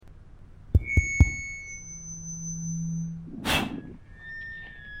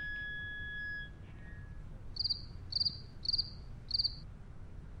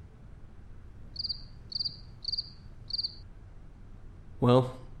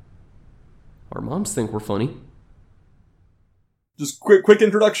Well, our moms think we're funny. Just quick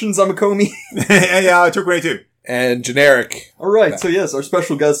introductions. I'm Akomi. Yeah, Turk22. And generic. All right, so yes, our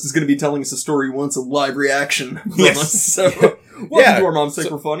special guest is going to be telling us a story once a live reaction from Yes. us. So, welcome to Our Moms Think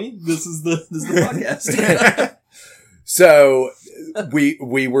We're Funny. This is the podcast. So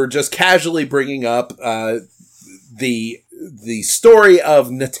we were just casually bringing up the story of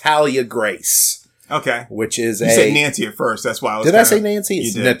Natalia Grace, Okay. which is You said Nancy at first. That's why I was Did I say Nancy? You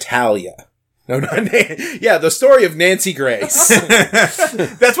It's did. Natalia. No, not Nancy. Yeah, the story of Nancy Grace.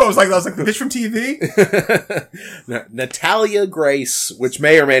 That's what I was like, the bitch from TV? Natalia Grace, which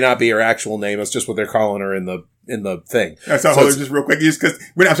may or may not be her actual name. It's just what they're calling her in the thing. So hold on, just real quick, just because,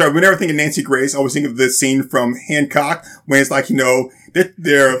 whenever I think of Nancy Grace, I always think of the scene from Hancock, when it's like, she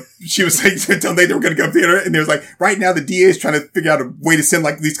was like, telling they were going to go to theater, and there's like, right now the DA is trying to figure out a way to send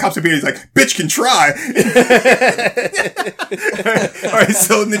like these cops up here. He's like, bitch can try. All right,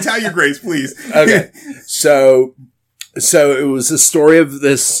 so Natalia Grace, please. Okay. So it was the story of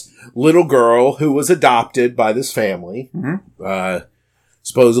this little girl who was adopted by this family. Mm-hmm.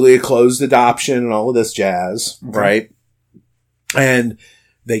 Supposedly a closed adoption and all of this jazz, Okay. right? And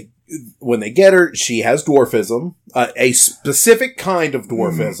when they get her, she has dwarfism, a specific kind of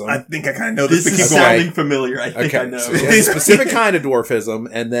dwarfism. I think I kind of know this. This but is keep going. sounding familiar. I think I know. So she has a specific kind of dwarfism,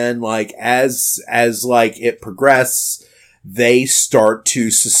 and then like as like it progresses, they start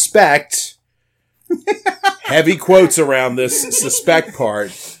to suspect, heavy quotes around this suspect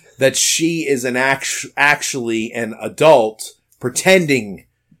part, that she is actually an adult pretending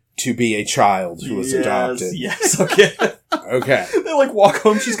to be a child who was adopted. Yes, okay. Okay. They like walk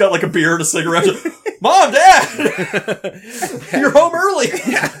home, she's got like a beer and a cigarette. Mom, Dad! You're home early!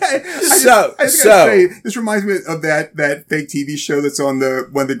 I just gotta say, this reminds me of that fake TV show that's on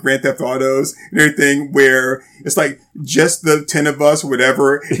one of the Grand Theft Autos and everything, where it's like just the 10 of us,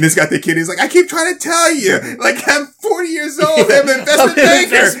 whatever, and it's got the kid, he's like, I keep trying to tell you, like, I'm 40 years old, I'm an investment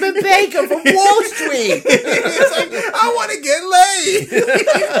banker. Investment banker from Wall Street. It's like, I want to get laid.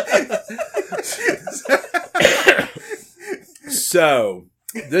 So,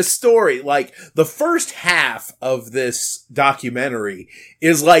 this story, like, the first half of this documentary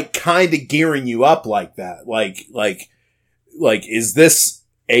is, like, kind of gearing you up like that. Like, is this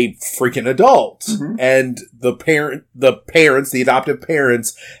a freaking adult? Mm-hmm. And the adoptive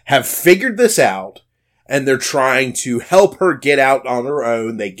parents have figured this out, and they're trying to help her get out on her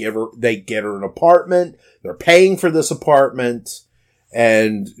own. They get her an apartment. They're paying for this apartment.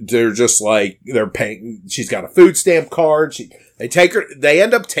 And they're just like, they're paying, she's got a food stamp card. They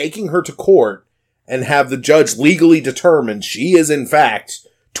end up taking her to court and have the judge legally determine she is in fact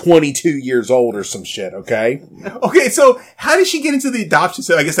 22 years old or some shit, okay? Okay, so how did she get into the adoption?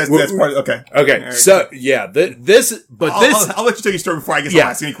 So I guess that's part of, okay. Okay, Right. so, yeah, I'll let you tell your story before I guess I'll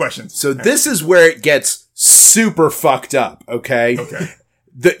ask any questions. So this is where it gets super fucked up, okay? Okay.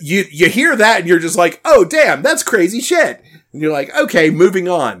 You hear that and you're just like, oh damn, that's crazy shit. And you're like, okay, moving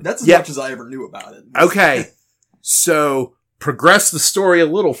on. That's as much as I ever knew about it. Okay. So, progress the story a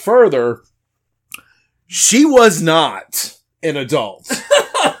little further. She was not an adult.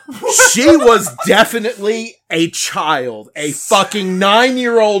 She was definitely a child. A fucking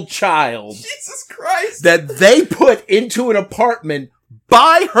 9-year-old child. Jesus Christ! That they put into an apartment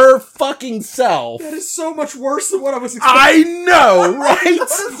by her fucking self. That is so much worse than what I was expecting. I know, right?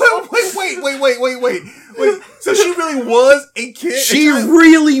 Wait. So she really was a kid? She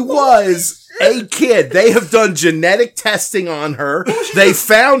really was a kid. They have done genetic testing on her. They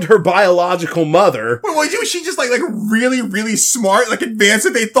found her biological mother. Wait, was she just like really, really smart, like advanced,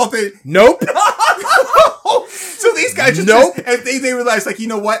 and they thought that... Nope. So these guys just... Nope. And they realized, like, you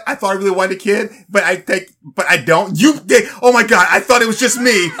know what? I thought I really wanted a kid, but I don't. Oh my God, I thought it was just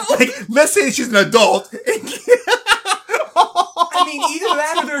me. Like, let's say she's an adult. I mean, either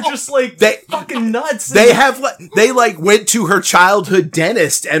that or they're just like fucking nuts. They went to her childhood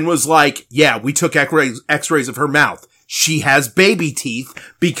dentist and was like, yeah, we took x-rays of her mouth. She has baby teeth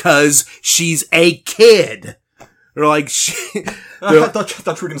because she's a kid. They're like, I thought you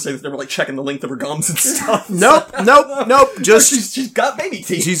were going to say that they were like checking the length of her gums and stuff. Nope. Just she's got baby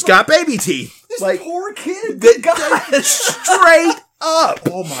teeth. She's got baby teeth. This like poor kid. God. Straight up.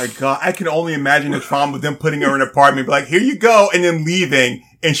 Oh my God. I can only imagine the trauma of them putting her in an apartment, be like, here you go, and then leaving,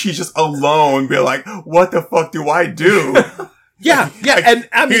 and she's just alone, be like, what the fuck do I do? Yeah. Like, and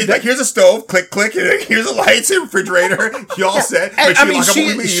I mean, here's a stove, click, and here's a lights and refrigerator. You all set. And, I mean,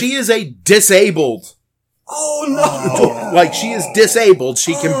 she is a disabled. Oh no! Like, she is disabled.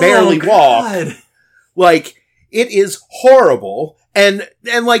 She can barely walk. Like, it is horrible. And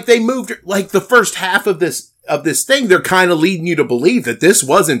like, they moved her, like, the first half of this this thing, they're kind of leading you to believe that this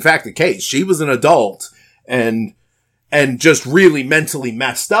was in fact the case. She was an adult and just really mentally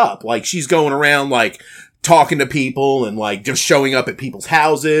messed up. Like, she's going around, like, talking to people and, like, just showing up at people's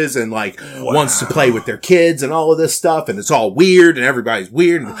houses and, like, wants to play with their kids and all of this stuff. And it's all weird and everybody's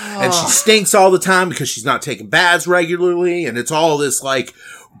weird. And she stinks all the time because she's not taking baths regularly. And it's all this, like,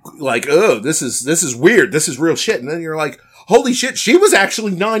 oh, this is weird. This is real shit. And then you're like, holy shit, she was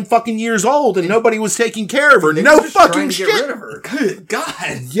actually 9 fucking years old and nobody was taking care of her. No fucking shit. Get rid of her. Good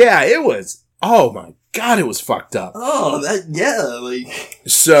God. Yeah, it was. Oh my God, it was fucked up. Oh, like.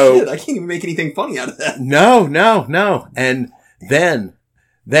 So. Shit, I can't even make anything funny out of that. No. And then,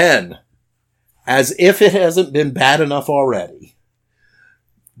 as if it hasn't been bad enough already,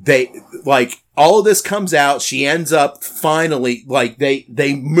 all of this comes out. She ends up finally, like,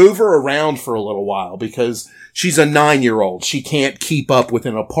 they move her around for a little while because she's a 9-year-old. She can't keep up with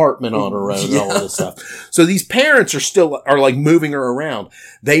an apartment on her own and all of this stuff. So these parents are like moving her around.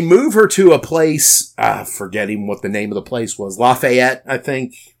 They move her to a place, forgetting what the name of the place was. Lafayette, I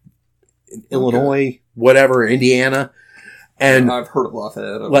think. Illinois, whatever, Indiana. And I've heard of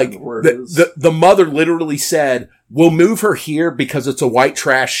Lafayette. Like, the mother literally said, we'll move her here because it's a white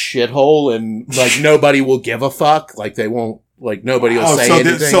trash shithole and, like, nobody will give a fuck. Like, they won't, like, nobody will say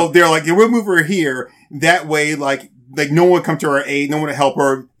anything. So they're like, yeah, we'll move her here. That way, like no one will come to her aid, no one will help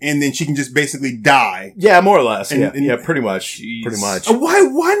her, and then she can just basically die. Yeah, more or less. Yeah, pretty much. Geez. Pretty much.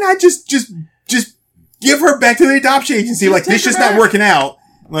 Why not just give her back to the adoption agency? Like, this just not working out.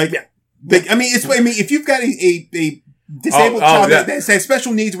 Like, I mean, if you've got a disabled child that has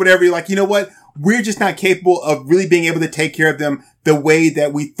special needs, whatever, you're like, you know what? We're just not capable of really being able to take care of them the way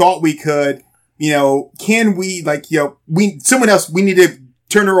that we thought we could. You know, can we, like, you know, we need to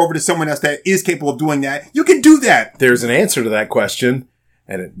turn her over to someone else that is capable of doing that. You can do that. There's an answer to that question,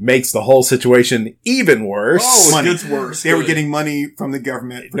 and it makes the whole situation even worse. Oh, it gets worse. They were getting money from the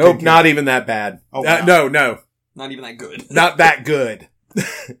government. Nope, not even that bad. Oh, wow. No. Not even that good. Not that good.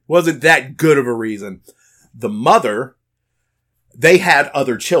 Wasn't that good of a reason. The mother, they had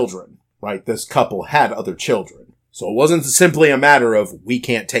other children, right? This couple had other children. So it wasn't simply a matter of, we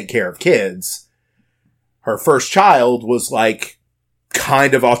can't take care of kids. Her first child was, like,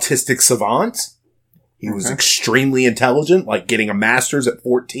 kind of autistic savant. He was extremely intelligent, like getting a master's at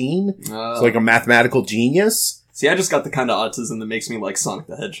 14. It's like a mathematical genius. See, I just got the kind of autism that makes me like Sonic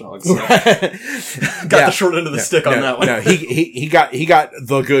the Hedgehog. So. Got the short end of the stick on that one. No, he got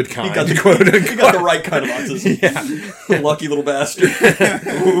the good kind. He got the right kind of autism. Yeah. Lucky little bastard.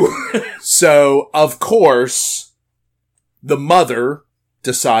 So, of course, the mother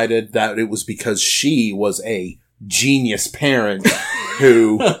decided that it was because she was a genius parent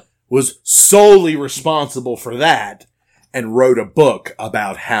who was solely responsible for that and wrote a book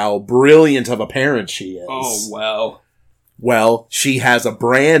about how brilliant of a parent she is. Oh, wow. Well, she has a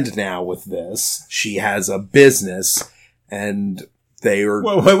brand now with this. She has a business, and they were...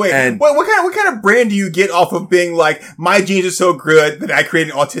 Wait. And what kind of brand do you get off of being like, my genes are so good that I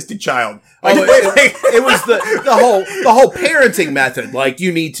created an autistic child? Like, it was the whole parenting method. Like,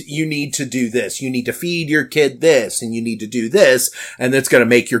 you need to do this. You need to feed your kid this, and you need to do this, and that's going to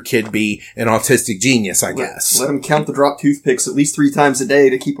make your kid be an autistic genius, I guess. Let him count the drop toothpicks at least 3 times a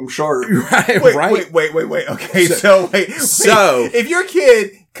day to keep him sharp. Right. Wait. Okay, so if your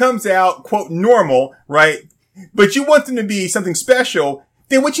kid comes out, quote, normal, right, but you want them to be something special,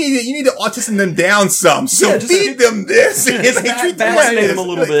 then what you need to autism them down some. So feed them this. Vaccinate them a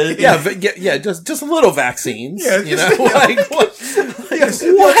little bit. Yeah, just little vaccines. Yeah, you know, like what? Yes,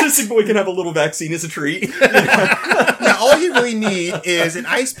 autistic boy can have a little vaccine as a treat. Now, all you really need is an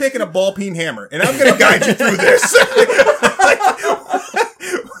ice pick and a ball peen hammer, and I'm going to guide you through this.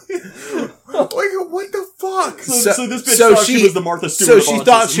 What the fuck? So this bitch thought she was the Martha Stewart. So she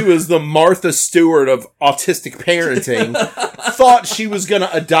thought she was the Martha Stewart of autistic parenting. Thought she was going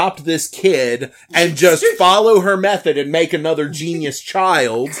to adopt this kid and just follow her method and make another genius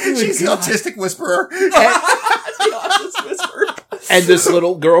child. She's the autistic whisperer. And this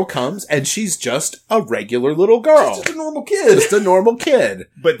little girl comes, and she's just a regular little girl. Just a normal kid. Just a normal kid.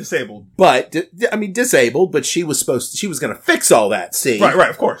 But disabled. Disabled, but she was going to fix all that, see? Right,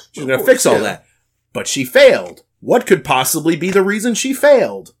 of course. She was going to fix all that. But she failed. What could possibly be the reason she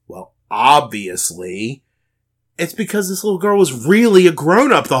failed? Well, obviously, it's because this little girl was really a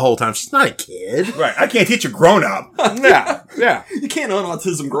grown-up the whole time. She's not a kid. Right. I can't teach a grown-up. Yeah. You can't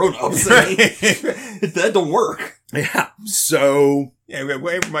un-autism grown-ups. That don't work. Yeah. So... Yeah,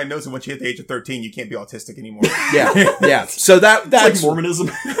 everybody knows that once you hit the age of 13, you can't be autistic anymore. Yeah. So that's like Mormonism.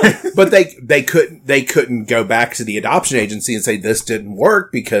 But they couldn't go back to the adoption agency and say this didn't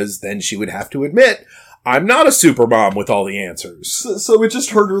work, because then she would have to admit, I'm not a super mom with all the answers. So it just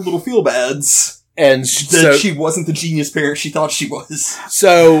hurt her little feel bads. And She wasn't the genius parent she thought she was.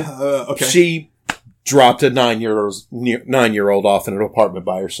 So, she dropped a 9-year-old off in an apartment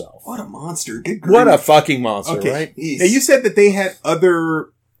by herself. What a monster. Good grief. What a fucking monster, right? Now, you said that they had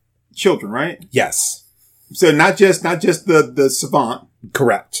other children, right? Yes. So not just the savant.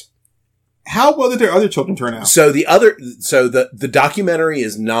 Correct. How well did their other children turn out? So the documentary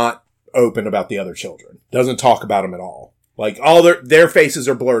is not open about the other children. Doesn't talk about them at all. Like all their faces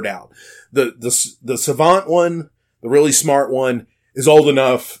are blurred out. The savant one, the really smart one, is old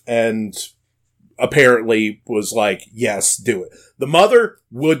enough and apparently was like, yes, do it. The mother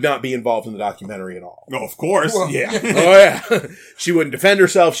would not be involved in the documentary at all. Oh, of course. Well, yeah. Oh, yeah. She wouldn't defend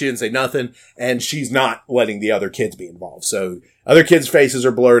herself. She didn't say nothing. And she's not letting the other kids be involved. So other kids' faces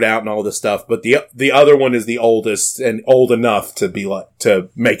are blurred out and all this stuff. But the other one is the oldest and old enough to be to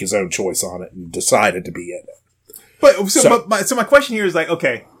make his own choice on it and decided to be in it. But so my question here is like,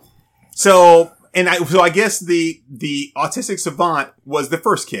 okay, so I guess the autistic savant was the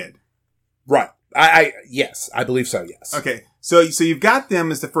first kid. Right. Yes, I believe so. Yes. Okay. So you've got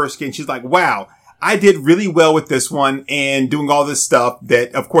them as the first kid. And she's like, wow, I did really well with this one and doing all this stuff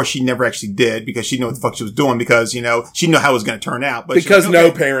that, of course, she never actually did because she knew what the fuck she was doing because, she knew how it was going to turn out. But because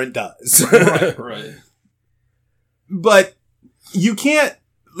no parent does. Right. But you can't,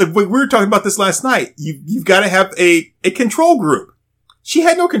 like, we were talking about this last night. You've got to have a control group. She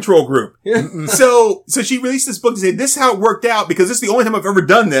had no control group. So she released this book to say, this is how it worked out because this is the only time I've ever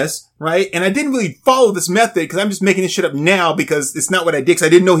done this, right? And I didn't really follow this method because I'm just making this shit up now because it's not what I did because I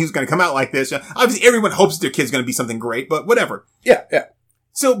didn't know he was going to come out like this. Obviously, everyone hopes their kid's going to be something great, but whatever. Yeah, yeah.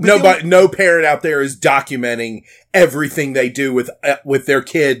 So no parent out there is documenting everything they do with their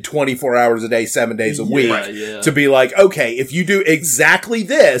kid 24 hours a day, 7 days a week to be like, okay, if you do exactly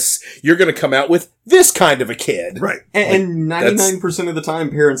this, you're going to come out with this kind of a kid. Right. And 99% of the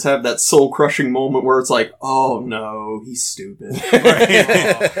time, parents have that soul crushing moment where it's like, oh no, he's stupid.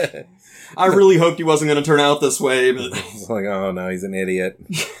 Right. I really hoped he wasn't going to turn out this way, but it's like, oh no, he's an idiot.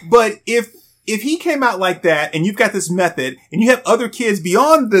 But if he came out like that and you've got this method and you have other kids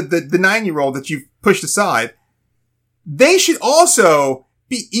beyond the 9-year-old that you've pushed aside, they should also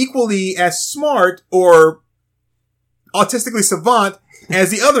be equally as smart or autistically savant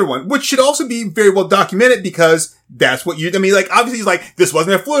as the other one, which should also be very well documented because that's what obviously he's like, this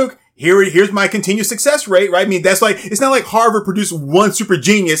wasn't a fluke. Here's my continued success rate, right? I mean, that's like, it's not like Harvard produced one super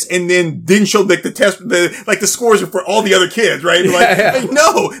genius and then didn't show like the scores are for all the other kids, right? Like,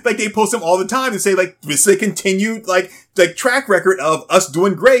 no, like they post them all the time and say like, this is a continued like track record of us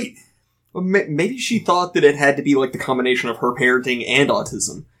doing great. Well, maybe she thought that it had to be like the combination of her parenting and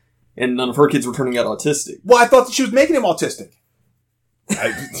autism. And none of her kids were turning out autistic. Well, I thought that she was making him autistic.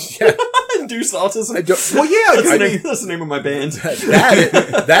 Induced autism. That's the name of my band.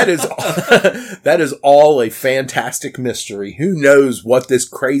 That is all a fantastic mystery. Who knows what this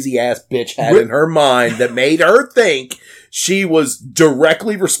crazy ass bitch had in her mind that made her think she was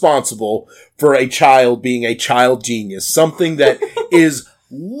directly responsible for a child being a child genius. Something that is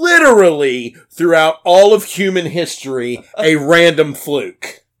literally throughout all of human history a random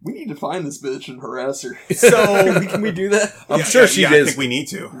fluke. We need to find this bitch and harass her. So, can we do that? I'm sure she is. I think we need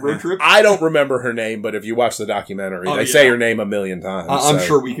to. Road trip? I don't remember her name, but if you watch the documentary, they say her name a million times. I'm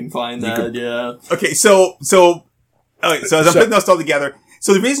sure we can find that, yeah. Okay, so as I'm putting this all together,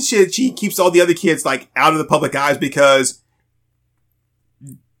 so the reason she keeps all the other kids, like, out of the public eyes because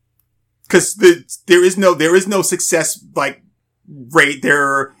there is no success, like, rate.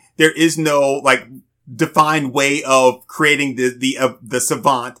 There is no, like, defined way of creating the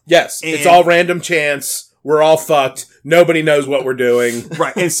savant. Yes, it's all random chance. We're all fucked. Nobody knows what we're doing.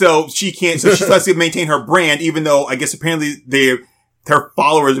 Right. And so she has to maintain her brand, even though I guess apparently her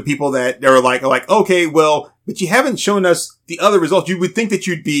followers are people that are like, okay, well, but you haven't shown us the other results. You would think that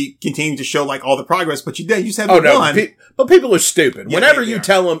you'd be continuing to show like all the progress, but you didn't. You just have one. But people are stupid.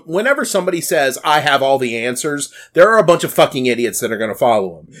 Yeah, whenever somebody says, I have all the answers, there are a bunch of fucking idiots that are going to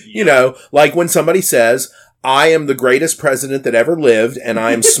follow them. Yeah. You know, like when somebody says, I am the greatest president that ever lived, and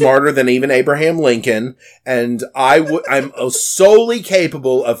I am smarter than even Abraham Lincoln, and I'm solely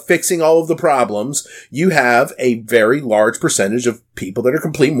capable of fixing all of the problems. You have a very large percentage of people that are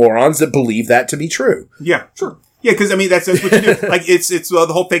complete morons that believe that to be true. Yeah, sure. Yeah, because I mean that's what you do. Like it's the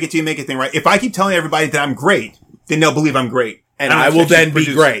whole fake it till you make it thing, right? If I keep telling everybody that I'm great, then they'll believe I'm great, and I will then be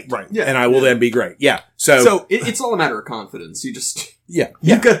great, right? Yeah, and I will then be great. Yeah. So it's all a matter of confidence. You just you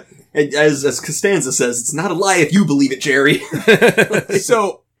got. As Costanza says, it's not a lie if you believe it, Jerry.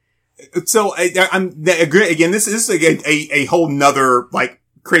 So I'm again. This is a whole nother like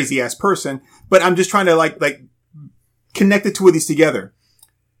crazy ass person. but I'm just trying to like connect the two of these together.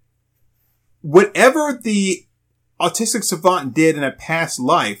 Whatever the autistic savant did in a past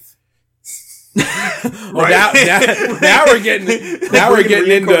life. Right? now we're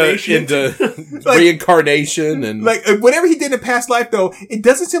getting into like, reincarnation and like whatever he did in a past life though, it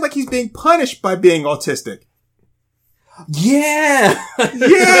doesn't seem like he's being punished by being autistic. Yeah.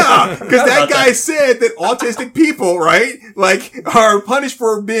 Yeah. Because that guy said that autistic people, right, like, are punished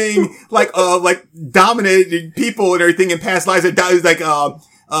for being, like dominating people and everything in past lives, like,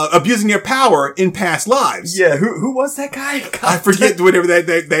 abusing their power in past lives. Yeah, who was that guy? God, I forget whatever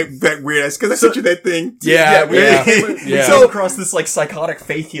that weird ass, because I sent you that thing. Yeah. We came across this, like, psychotic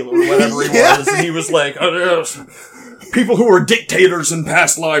faith healer or whatever he was, and he was like, oh, yes. People who were dictators in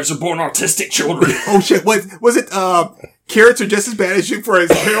past lives are born autistic children. Oh shit, was it, carrots are just as bad as you for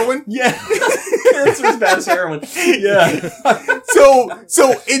heroin? Yeah. Carrots are as bad as heroin. Yeah. So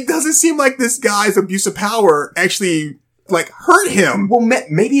it doesn't seem like this guy's abuse of power actually, like, hurt him. Well,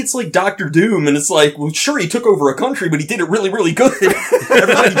 maybe it's like Dr. Doom, and it's like, well, sure, he took over a country, but he did it really, really good.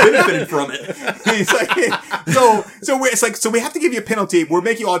 Everybody benefited from it. It's like, so we have to give you a penalty. We'll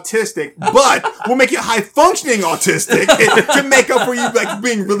make you autistic, but we'll make you high functioning autistic to make up for you, like,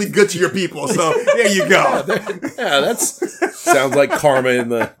 being really good to your people. So there you go. Yeah, sounds like karma in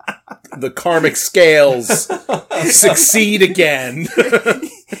the karmic scales succeed again.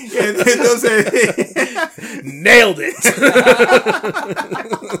 Yeah, nailed it.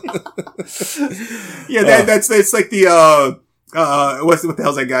 Yeah, that's like the what the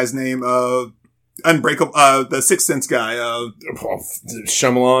hell's that guy's name? Unbreakable, the Sixth Sense guy.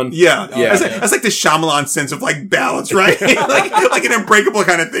 Shyamalan. Yeah. That's like the Shyamalan sense of like balance, right? like an Unbreakable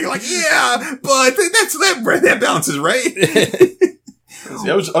kind of thing. Like, yeah, but that balance is right.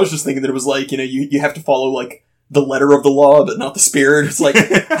 I was just thinking that it was like, you have to follow like the letter of the law, but not the spirit. It's like,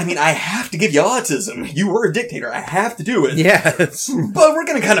 I mean, I have to give you autism. You were a dictator. I have to do it. Yes. But we're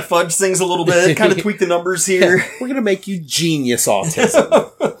going to kind of fudge things a little bit, kind of tweak the numbers here. Yeah, we're going to make you genius autism.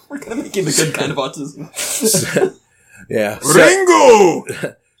 We're going to make you the good kind of autism. Yeah. Ringo!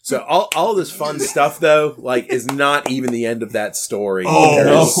 So all this fun stuff though, like, is not even the end of that story. Oh,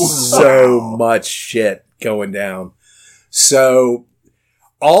 There's so much shit going down. So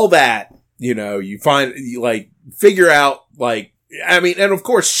all that, you find, figure out, and of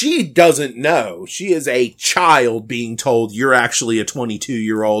course she doesn't know. She is a child being told you're actually a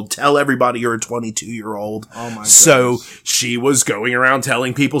 22-year-old. Tell everybody you're a 22-year-old. Oh my God. So she was going around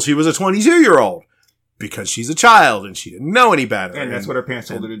telling people she was a 22-year-ld because she's a child and she didn't know any better. And that's what her parents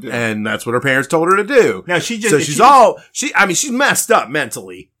told her to do. And that's what her parents told her to do. Now she's messed up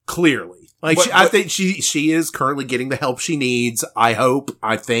mentally, clearly. I think she is currently getting the help she needs. I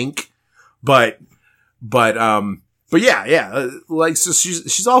think. But yeah. So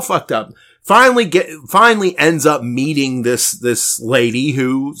she's all fucked up. Finally ends up meeting this lady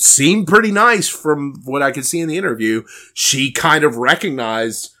who seemed pretty nice from what I could see in the interview. She kind of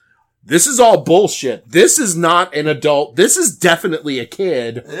recognized this is all bullshit. This is not an adult. This is definitely a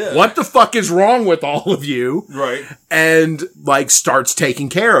kid. Yeah. What the fuck is wrong with all of you? Right. And starts taking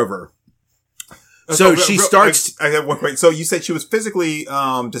care of her. So she starts. I have one question. So you said she was physically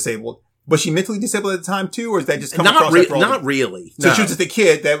disabled. Was she mentally disabled at the time too, or is that just coming across? Not really. So she was just a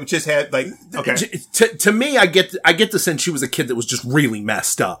kid that just had okay. To me, I get the sense she was a kid that was just really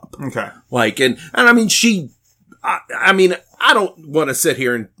messed up. Okay. And I mean I don't want to sit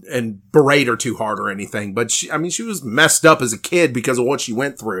here and berate her too hard or anything, but she was messed up as a kid because of what she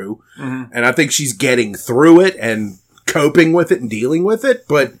went through, and I think she's getting through it and coping with it and dealing with it,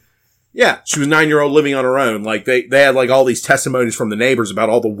 but. Yeah, she was 9-year-old living on her own. They had all these testimonies from the neighbors about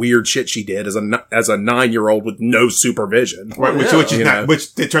all the weird shit she did as a 9-year-old with no supervision. Right, which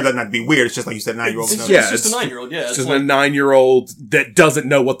it turns out not to be weird. It's just like you said, 9-year-old. It's just a 9-year-old. Yeah, it's just a 9-year-old that doesn't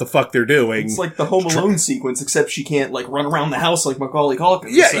know what the fuck they're doing. It's like the Home Alone sequence, except she can't run around the house like Macaulay Culkin.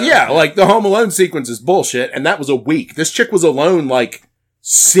 Yeah. The Home Alone sequence is bullshit, and that was a week. This chick was alone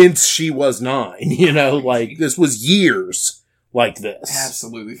since she was 9. This was years. Like this.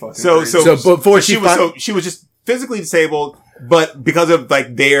 Absolutely fucking so before she was just physically disabled, but because of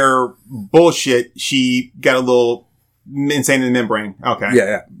their bullshit, she got a little insane in the membrane. Okay.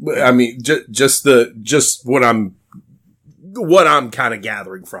 Yeah. I mean, just what I'm kind of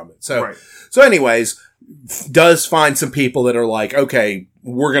gathering from it. So, right. So anyways, does find some people that are like, okay,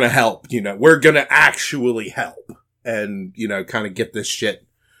 we're going to help, we're going to actually help and, kind of get this shit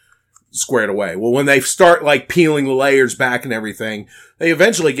squared away. Well, when they start peeling the layers back and everything, they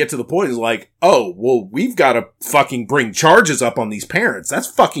eventually get to the point is oh, well, we've got to fucking bring charges up on these parents. That's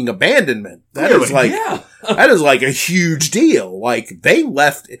fucking abandonment. That is That is like a huge deal. Like, they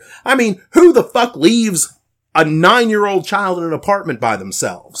left, I mean, who the fuck leaves a 9-year-old child in an apartment by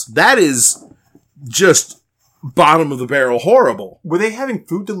themselves? That is just bottom of the barrel horrible. Were they having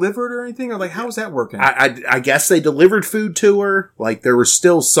food delivered or anything? Or like, how was that working? I guess they delivered food to her. Like, there was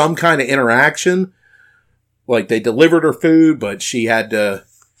still some kind of interaction. Like, they delivered her food, but she had to,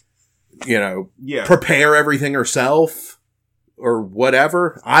 prepare everything herself or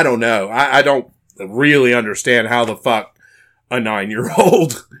whatever. I don't know. I don't really understand how the fuck a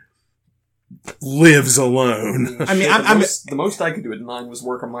 9-year-old lives alone. I mean, the most I could do at 9 was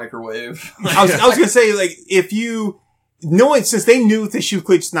work a microwave. I was going to say, like, since they knew that she was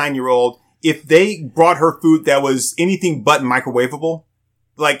clearly just 9-year-old, if they brought her food that was anything but microwavable,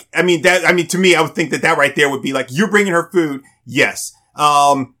 like, to me, I would think that right there would be like, you're bringing her food, yes.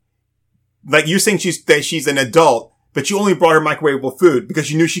 Like, you're saying she's an adult, but you only brought her microwavable food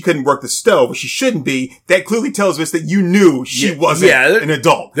because you knew she couldn't work the stove, or she shouldn't be. That clearly tells us that you knew she wasn't an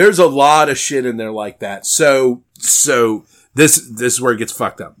adult. There's a lot of shit in there like that. So this is where it gets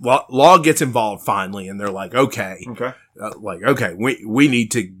fucked up. Law gets involved finally, and they're like, okay, we need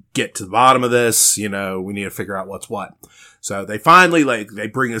to get to the bottom of this. We need to figure out what's what. So they finally, they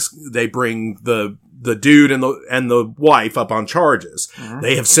bring the dude and the wife up on charges. Mm-hmm.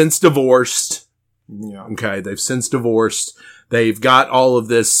 They have since divorced. Yeah. Okay. They've since divorced. They've got all of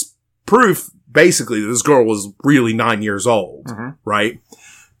this proof. Basically, this girl was really 9 years old, right?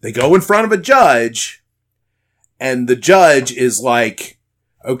 They go in front of a judge, and the judge is like,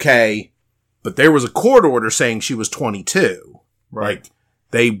 okay, but there was a court order saying she was 22. Right. Like,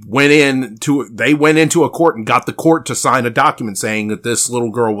 they went into a court and got the court to sign a document saying that this little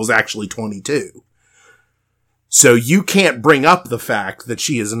girl was actually 22. So you can't bring up the fact that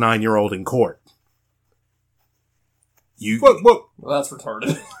she is a 9-year-old in court. Well, that's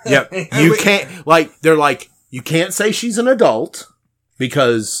retarded. Yep. You can't, they're like, you can't say she's an adult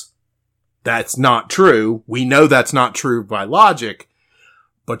because that's not true. We know that's not true by logic,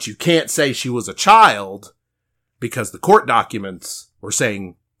 but you can't say she was a child because the court documents were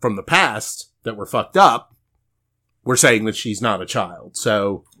saying from the past that were fucked up, we're saying that she's not a child.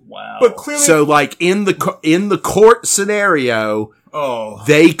 So, wow. But clearly, so in the court scenario,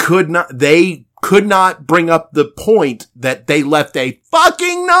 they could not bring up the point that they left a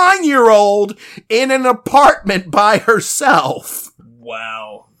fucking 9-year-old in an apartment by herself.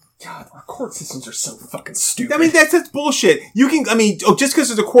 Wow. God, our court systems are so fucking stupid. I mean, that's bullshit. Just because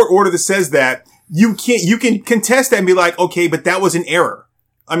there's a court order that says that, you can contest that and be like, okay, but that was an error.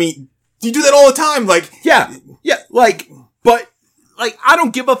 I mean, you do that all the time. I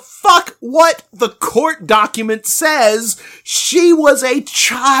don't give a fuck what the court document says. She was a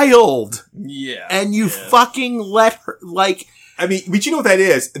child. Yeah. And you fucking let her, but you know what that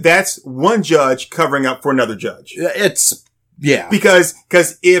is? That's one judge covering up for another judge. Yeah. Because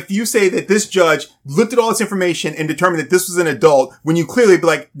if you say that this judge looked at all this information and determined that this was an adult, when you clearly be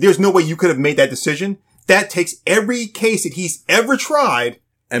like, there's no way you could have made that decision, that takes every case that he's ever tried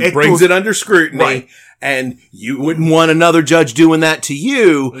and brings it under scrutiny. Right. And you wouldn't want another judge doing that to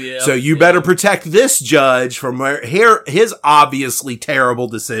you. So you better protect this judge from his obviously terrible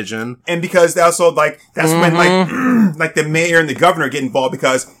decision. And because also, when the mayor and the governor get involved,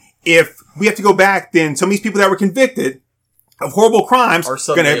 because if we have to go back, then some of these people that were convicted of horrible crimes are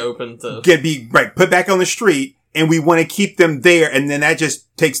suddenly open to put back on the street, and we want to keep them there, and then that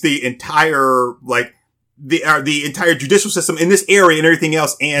just takes the entire the entire judicial system in this area and everything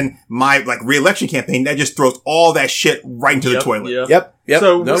else, and my re-election campaign, that just throws all that shit right into the toilet. Yep.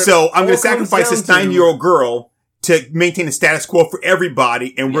 So I'm going to sacrifice this 9-year-old girl to maintain the status quo for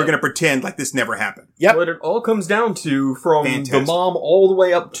everybody, and we're going to pretend like this never happened. Yep. What it all comes down to, from the mom all the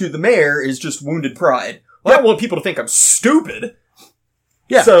way up to the mayor, is just wounded pride. Well, I don't want people to think I'm stupid.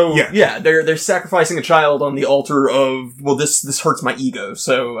 Yeah. So, they're sacrificing a child on the altar of, this hurts my ego.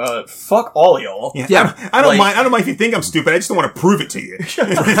 So, fuck all y'all. Yeah. I don't mind if you think I'm stupid. I just don't want to prove it to you.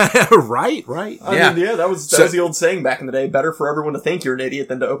 Right. I mean, that was the old saying back in the day. Better for everyone to think you're an idiot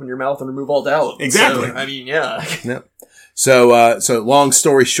than to open your mouth and remove all doubt. Exactly. So, I mean, yeah. Yep. So long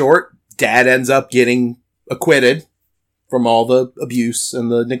story short, Dad ends up getting acquitted from all the abuse and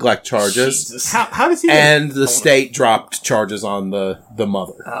the neglect charges. Jesus. How does he? And the state dropped charges on the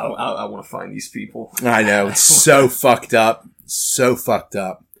mother. I want to find these people. I know, it's so fucked up. So fucked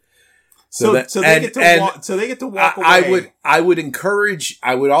up. So they get to walk away. I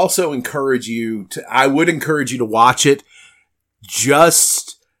would also encourage you to watch it,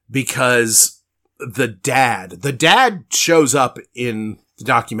 just because the dad shows up in the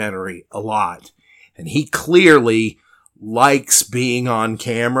documentary a lot, and he clearly likes being on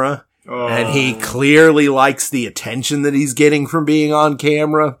camera. And he clearly likes the attention that he's getting from being on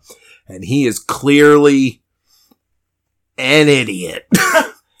camera. And he is clearly an idiot.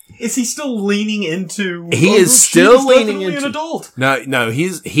 Is he still leaning into... He is still leaning into... an adult. No,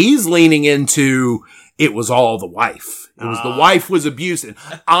 he's leaning into... It was all the wife. It was the wife was abusive.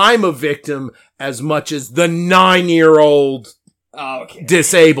 I'm a victim as much as the 9-year-old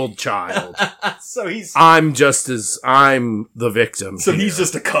disabled child. So I'm the victim. So he's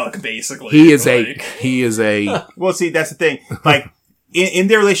just a cuck, basically. He is a... Well, see, that's the thing. Like, in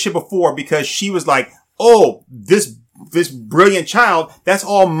their relationship before, because she was like, oh, this brilliant child, that's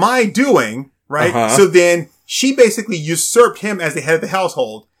all my doing, right? Uh-huh. So then she basically usurped him as the head of the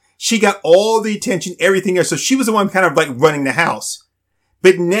household. She got all the attention, everything else. So she was the one kind of like running the house.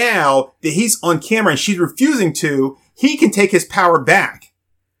 But now that he's on camera and she's refusing to, he can take his power back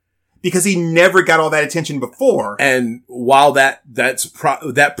because he never got all that attention before. And while that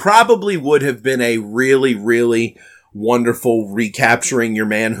probably would have been a really, really wonderful recapturing your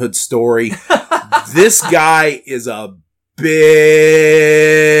manhood story, this guy is a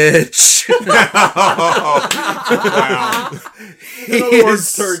bitch. Wow. In other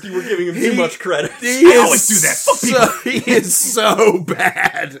words, Turkey, we're giving him too much credit. I always do that. Fuck people. He is so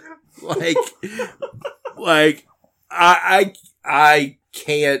bad. Like I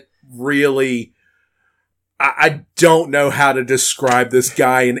can't really. I don't know how to describe this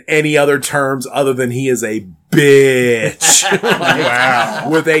guy in any other terms other than he is a bitch. Wow.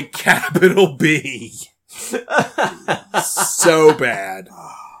 With a capital B. So bad.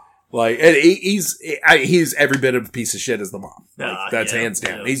 Like, and he's every bit of a piece of shit as the mom. That's hands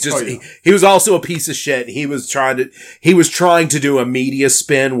down. He's just, he was also a piece of shit. He was trying to do a media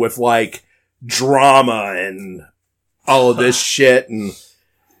spin with like drama and all of this shit. And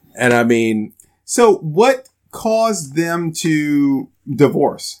I mean. So what caused them to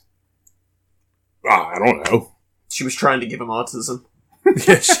divorce? I don't know. She was trying to give him autism.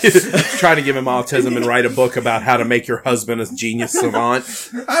 Yeah, she's trying to give him autism and write a book about how to make your husband a genius savant.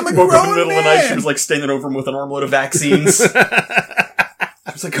 I'm a Woke up in the grown middle of the night, she man. was like standing over him with an armload of vaccines. She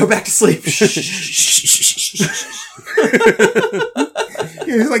was like, go back to sleep. He's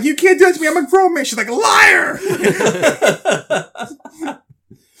like, you can't judge me, I'm a grown man. She's like, liar!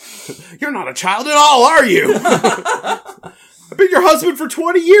 You're not a child at all, are you? I've been your husband for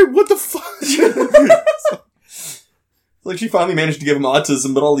 20 years. What the fuck? Like, she finally managed to give him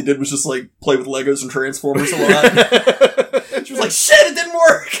autism, but all he did was just, like, play with Legos and Transformers a lot. She was like, shit, it didn't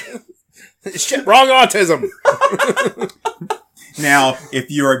work! Shit, wrong autism. Now,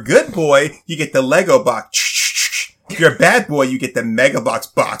 if you're a good boy, you get the Lego box. If you're a bad boy, you get the Mega Box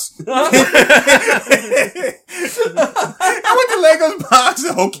box. I want the Legos box,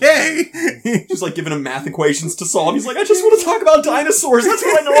 okay. Just, like, giving him math equations to solve. He's like, I just want to talk about dinosaurs. That's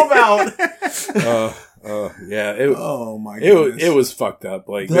what I know about. Yeah. Oh my goodness. It was fucked up.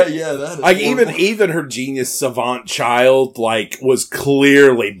 Like, that is like horrible. even her genius savant child, like, was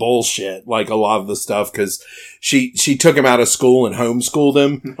clearly bullshit. Like a lot of the stuff, cause she took him out of school and homeschooled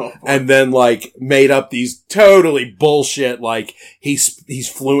him and then like made up these totally bullshit. Like he's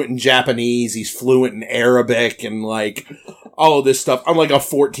fluent in Japanese. He's fluent in Arabic and like all of this stuff. I'm like a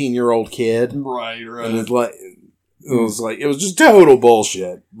 14-year-old kid. Right. And it was just total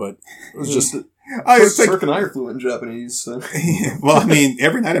bullshit, but it was just. It's like, Kirk and I are fluent in Japanese. So. well, I mean,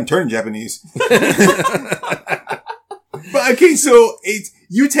 every night I'm turning Japanese. But okay, so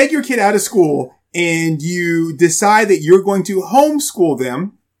you take your kid out of school and you decide that you're going to homeschool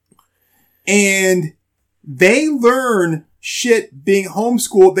them, and they learn shit being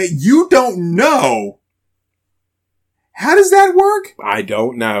homeschooled that you don't know. How does that work? I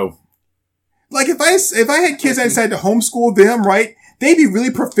don't know. Like if I had kids and I decided to homeschool them, right? They'd be really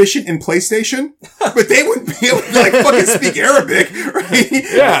proficient in PlayStation, but they wouldn't be able to like fucking speak Arabic, right?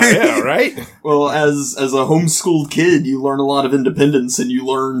 Yeah, right? Well, as a homeschooled kid, you learn a lot of independence and you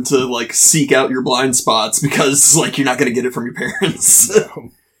learn to like seek out your blind spots because like you're not going to get it from your parents.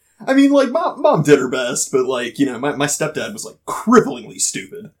 I mean, like mom did her best, but like, you know, my stepdad was like cripplingly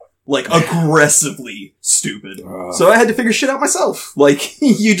stupid. Like aggressively stupid. So I had to figure shit out myself. Like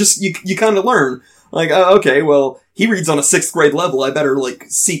you kind of learn. Like, okay, well, he reads on a 6th grade level. I better like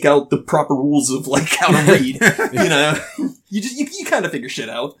seek out the proper rules of like how to read. You know, you kind of figure shit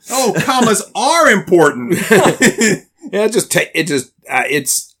out. Oh, commas are important. Yeah, it's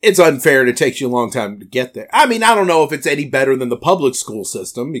unfair. It takes you a long time to get there. I mean, I don't know if it's any better than the public school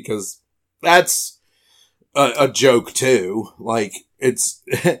system because that's a joke too. Like it's.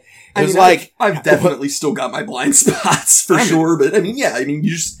 I've definitely still got my blind spots for sure, but I mean, yeah, I mean,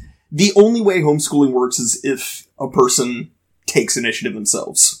 the only way homeschooling works is if a person takes initiative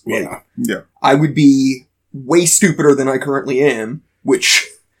themselves. Yeah. Yeah. I would be way stupider than I currently am, which,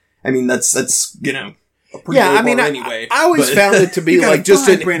 I mean, that's, a pretty low bar anyway. I always found it to be You like gotta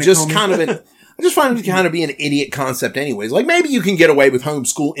I just find it to kind of be an idiot concept anyways. Like maybe you can get away with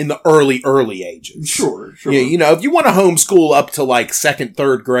homeschool in the early ages. Sure. Yeah, you know, if you want to homeschool up to like 2nd,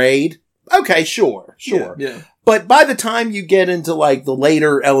 3rd grade, okay, sure. Yeah. But by the time you get into like the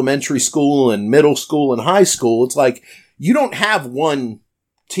later elementary school and middle school and high school, it's like you don't have one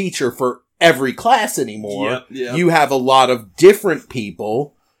teacher for every class anymore. Yeah. You have a lot of different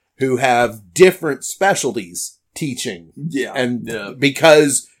people who have different specialties teaching. Yeah. And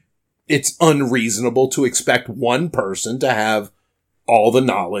because it's unreasonable to expect one person to have all the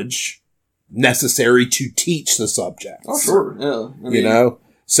knowledge necessary to teach the subject. Oh, sure. Yeah. I mean, you know?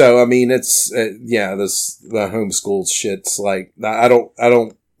 So, I mean, it's, the homeschool shit's like, I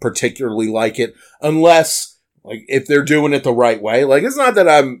don't particularly like it unless, like, if they're doing it the right way. Like, it's not that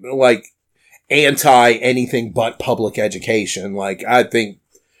I'm, like, anti anything but public education. Like, I think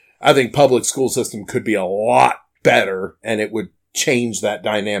public school system could be a lot better and it would change that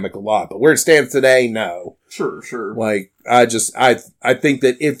dynamic a lot. But where it stands today, no. Sure. Like, I think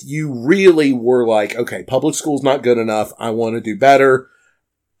that if you really were like, okay, public school's not good enough, I want to do better,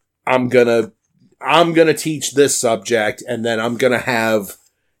 I'm gonna teach this subject, and then I'm gonna have,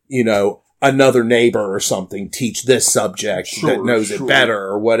 you know, another neighbor or something teach this subject that knows it better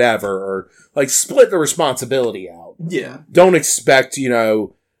or whatever, or like split the responsibility out. Yeah. Don't expect, you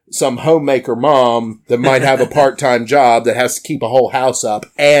know, some homemaker mom that might have a part-time job that has to keep a whole house up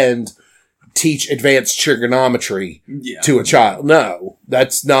and teach advanced trigonometry to a child. No,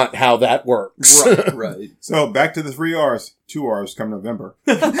 that's not how that works. Right. So back to the 3 R's. 2 R's come November.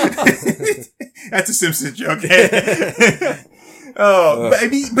 That's a Simpsons joke.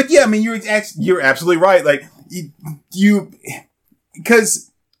 But yeah, I mean, you're absolutely right. Like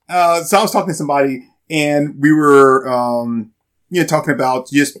because so I was talking to somebody and we were talking about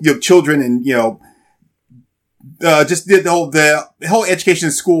just children and just did the whole education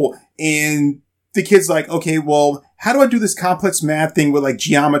in school, and the kid's like, okay, well, how do I do this complex math thing with like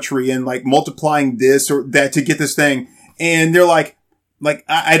geometry and like multiplying this or that to get this thing? And they're like,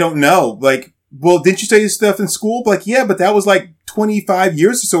 I don't know. Like, well, didn't you study this stuff in school? Like, yeah, but that was like 25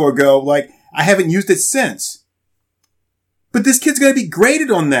 years or so ago. Like, I haven't used it since. But this kid's going to be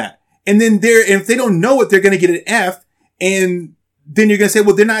graded on that. And then if they don't know it, they're going to get an F. And then you're going to say,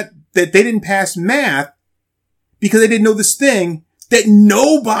 well, that they didn't pass math because they didn't know this thing that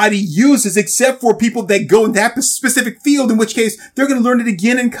nobody uses except for people that go in that specific field, in which case they're going to learn it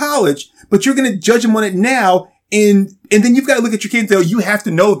again in college, but you're going to judge them on it now. And then you've got to look at your kid and say, you have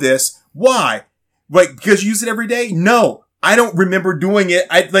to know this. Why? Like, because you use it every day? No, I don't remember doing it.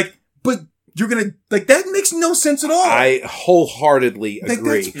 But you're going to, like, that makes no sense at all. I wholeheartly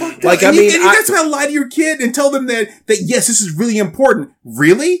agree. That's fucked up. And you guys gotta lie to your kid and tell them that yes, this is really important.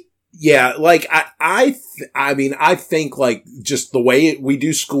 Really? Yeah, like, I think, like, just the way we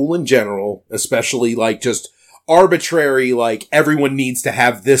do school in general, especially, like, just arbitrary, like, everyone needs to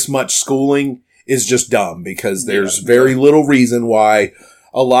have this much schooling is just dumb, because there's very little reason why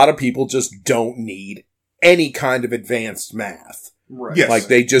a lot of people just don't need any kind of advanced math. Right. Yes. Like,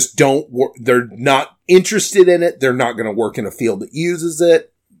 they just don't they're not interested in it. They're not going to work in a field that uses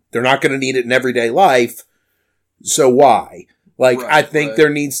it. They're not going to need it in everyday life. So why? Like, I think there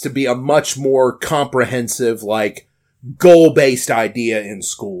needs to be a much more comprehensive, like, goal-based idea in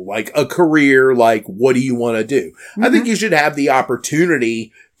school. Like, a career, like, what do you want to do? Mm-hmm. I think you should have the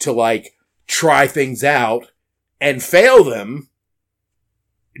opportunity to, like, try things out and fail them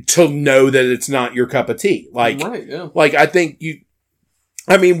to know that it's not your cup of tea. Like, like, I think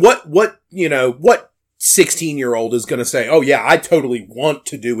what 16-year-old is going to say, oh yeah, I totally want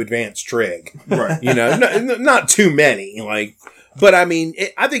to do advanced trig. Right. Not too many, like, but I mean,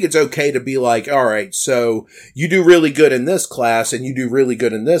 I think it's okay to be like, all right, so you do really good in this class and you do really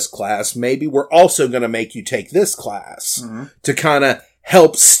good in this class. Maybe we're also going to make you take this class to kind of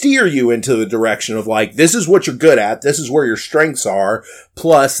help steer you into the direction of, like, this is what you're good at. This is where your strengths are.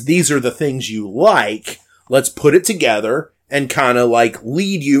 Plus, these are the things you like. Let's put it together and kind of, like,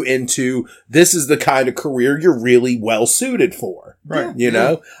 lead you into, this is the kind of career you're really well suited for. Right. You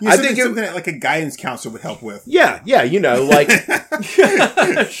know? I think it's something that, like, a guidance counselor would help with. Yeah, like.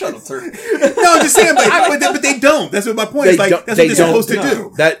 Shut up, sir. No, I'm just saying, but they don't. That's what my point is. Like, that's what they're supposed to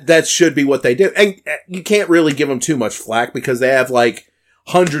do. That should be what they do. And you can't really give them too much flack because they have, like,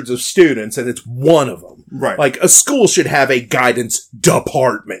 hundreds of students and it's one of them. Right. Like, a school should have a guidance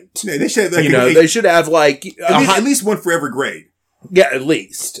department. Yeah, they should, like, they should have, like, at least one for every grade. Yeah, at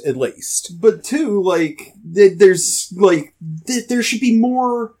least. But two, like, there's, like, there should be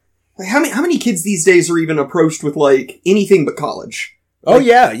more, like, how many kids these days are even approached with, like, anything but college? Oh, like,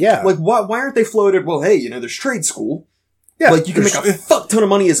 yeah. Like, why aren't they floated, well, hey, there's trade school. Yeah. Like, you can make a fuck ton of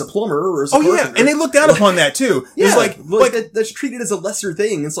money as a plumber or as a carpenter. And they looked down upon that, too. Yeah, like that's treated as a lesser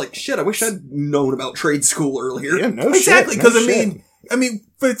thing. It's like, shit, I wish I'd known about trade school earlier. Yeah, no exactly, because, I mean,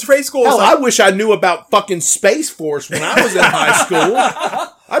 for trade school, hell, I wish I knew about fucking Space Force when I was in high school.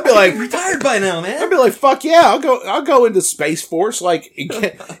 I'd be like, retired by now, man. I'd be like, fuck yeah, I'll go into Space Force. Like,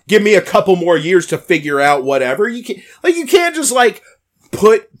 give me a couple more years to figure out whatever. You can't just like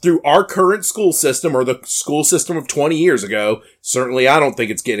put through our current school system or the school system of 20 years ago. Certainly, I don't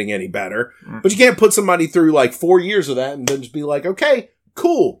think it's getting any better. But you can't put somebody through like 4 years of that and then just be like, okay,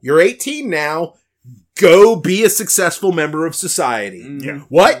 cool, you're 18 now. Go be a successful member of society. Yeah.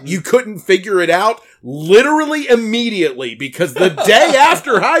 What? You couldn't figure it out literally immediately because the day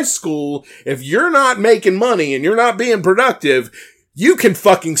after high school, if you're not making money and you're not being productive, you can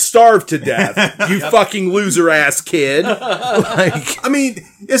fucking starve to death, you fucking loser ass kid. Like, I mean,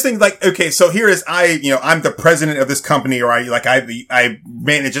 this thing like, okay, so here is I'm the president of this company, or I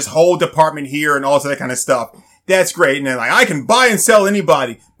manage this whole department here and all this other kind of stuff. That's great. And then like, I can buy and sell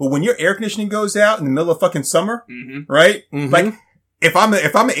anybody. But when your air conditioning goes out in the middle of fucking summer, right? Mm-hmm. Like, if I'm an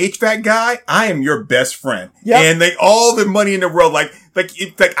HVAC guy, I am your best friend. Yep. And like all the money in the world, like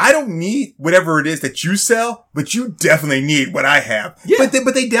I don't need whatever it is that you sell, but you definitely need what I have. Yeah. But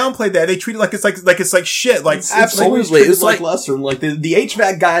they downplay that. They treat it like it's like shit. Like absolutely, it's like lesser. Like the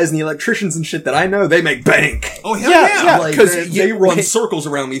HVAC guys and the electricians and shit that I know, they make bank. Oh hell yeah! Like they run circles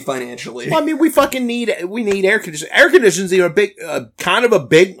around me financially. Well, I mean, we need air conditioning. Air conditioning are a big, kind of a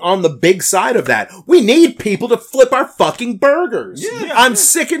big on the big side of that. We need people to flip our fucking burgers. Yeah, I'm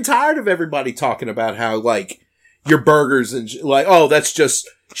sick and tired of everybody talking about how like your burgers and like, oh, that's just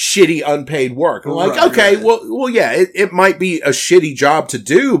shitty unpaid work. I'm like, okay, well, yeah, it might be a shitty job to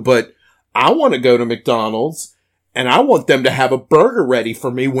do, but I want to go to McDonald's and I want them to have a burger ready for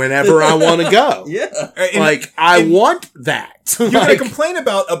me whenever I want to go. Yeah. I want that. You're going to complain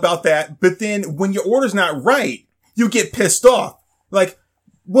about that, but then when your order's not right, you get pissed off. Like,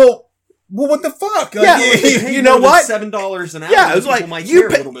 well, what the fuck? You know what? $7 an hour. Yeah, it's like might care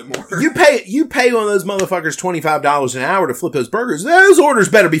a little bit more. You pay one of those motherfuckers $25 an hour to flip those burgers. Those orders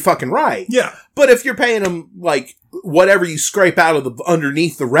better be fucking right. Yeah. But if you're paying them like whatever you scrape out of the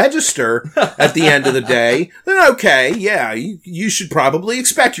underneath the register at the end of the day, then okay, yeah, you should probably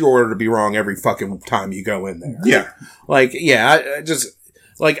expect your order to be wrong every fucking time you go in there. Yeah. Like, yeah,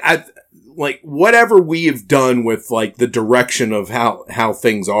 like whatever we have done with like the direction of how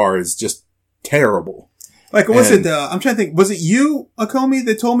things are is just terrible. Like, was it, I'm trying to think, was it you, Akomi,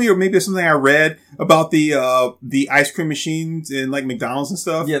 that told me, or maybe it's something I read about the ice cream machines in like McDonald's and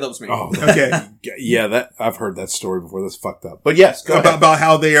stuff? Yeah, that was me. Oh, okay. Yeah, I've heard that story before. That's fucked up. But yes, about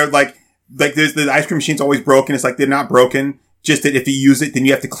how they are like there's the ice cream machine's always broken. It's like they're not broken. Just that if you use it, then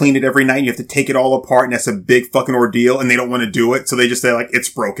you have to clean it every night. And you have to take it all apart, and that's a big fucking ordeal. And they don't want to do it, so they just say like it's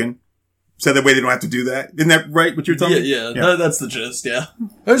broken. So that way they don't have to do that. Isn't that right? What you're telling me? Yeah. That's the gist. Yeah.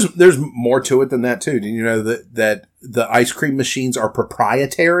 There's more to it than that too. Did you know that the ice cream machines are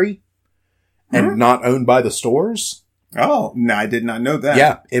proprietary and not owned by the stores? Oh, no, I did not know that.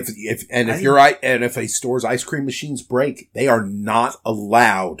 Yeah. If a store's ice cream machines break, they are not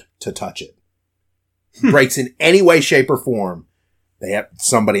allowed to touch it. Breaks in any way, shape, or form,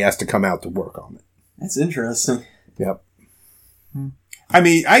 somebody has to come out to work on it. That's interesting. Yep. I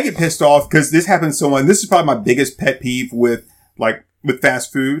mean, I get pissed off because this happens so much. This is probably my biggest pet peeve with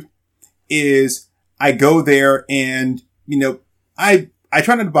fast food is I go there and, I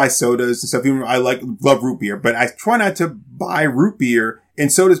try not to buy sodas and stuff. Even though I love root beer, but I try not to buy root beer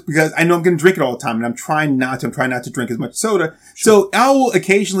and sodas because I know I'm going to drink it all the time and I'm trying not to drink as much soda. Sure. So I will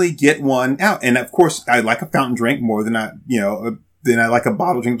occasionally get one out. And of course I like a fountain drink more than I like a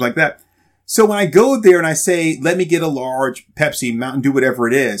bottle drink like that. So when I go there and I say, let me get a large Pepsi, Mountain Dew, whatever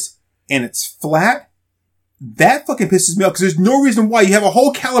it is, and it's flat, that fucking pisses me off because there's no reason why. You have a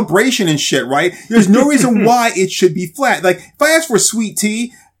whole calibration and shit, right? There's no reason why it should be flat. Like, if I ask for sweet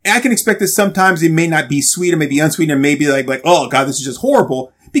tea, I can expect that sometimes it may not be sweet or maybe unsweetened or maybe like, oh God, this is just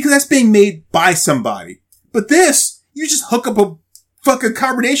horrible because that's being made by somebody. But this, you just hook up a fucking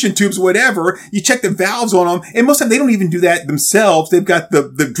carbonation tubes, whatever. You check the valves on them. And most of the time they don't even do that themselves. They've got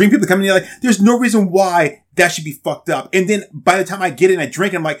the drink people coming in. Like, there's no reason why that should be fucked up. And then by the time I get it and I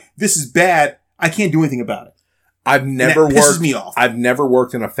drink it, I'm like, this is bad. I can't do anything about it. Pisses me off. I've never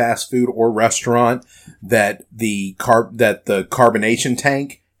worked in a fast food or restaurant that the carbonation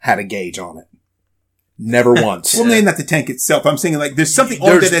tank had a gauge on it. Never once. Well, maybe not the tank itself. I'm saying like there's something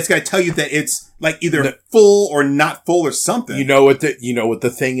on there that's going to tell you that it's like either full or not full or something. You know what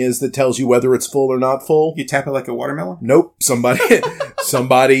the thing is that tells you whether it's full or not full? You tap it like a watermelon? Nope.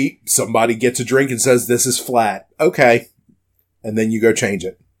 Somebody gets a drink and says this is flat. Okay. And then you go change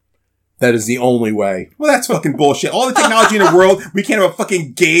it. That is the only way. Well, that's fucking bullshit. All the technology in the world, we can't have a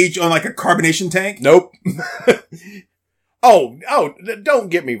fucking gauge on like a carbonation tank? Nope. Oh, don't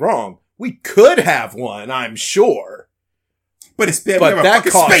get me wrong. We could have one, I'm sure. But it's bad. We have a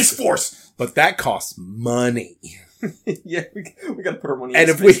fucking Space Force. But that costs money. Yeah, we gotta put our money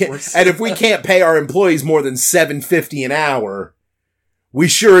and in Space Force. And if we can't pay our employees more than $7.50 an hour, we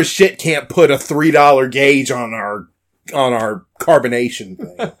sure as shit can't put a $3 gauge on our carbonation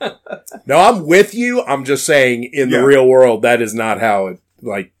thing. No, I'm with you. I'm just saying in the real world, that is not how it,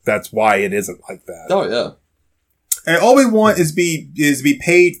 like, that's why it isn't like that. Oh, yeah. And all we want is be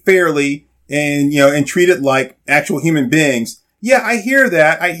paid fairly and, and treated like actual human beings. Yeah, I hear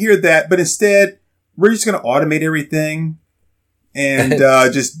that. But instead, we're just going to automate everything and,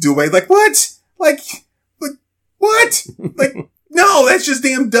 just do away. Like, what? Like, what? Like, no, that's just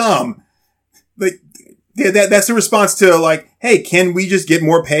damn dumb. Like, yeah, that's the response to like, hey, can we just get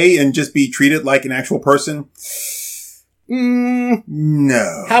more pay and just be treated like an actual person?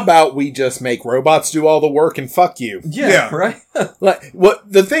 No. How about we just make robots do all the work and fuck you? Yeah. Right. Like,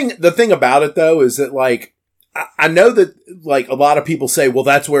 what the thing about it though is that like, I know that like a lot of people say, well,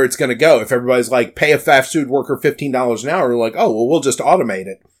 that's where it's going to go. If everybody's like, pay a fast food worker $15 an hour, they're like, oh, well, we'll just automate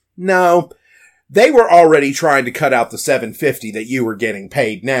it. No, they were already trying to cut out the $7.50 that you were getting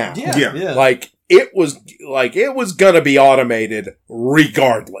paid now. Yeah. Like it was going to be automated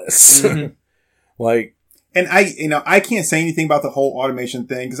regardless. Mm-hmm. Like. And I can't say anything about the whole automation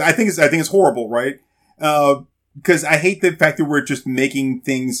thing because I think it's horrible, right? Because I hate the fact that we're just making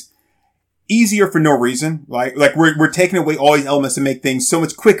things easier for no reason. Like we're taking away all these elements to make things so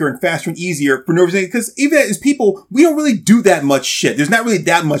much quicker and faster and easier for no reason. Because even as people, we don't really do that much shit. There's not really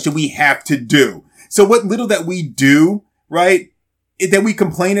that much that we have to do. So what little that we do, right? That we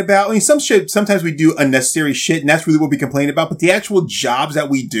complain about. I mean, sometimes we do unnecessary shit and that's really what we complain about. But the actual jobs that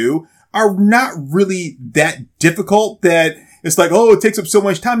we do are not really that difficult that it's like, oh, it takes up so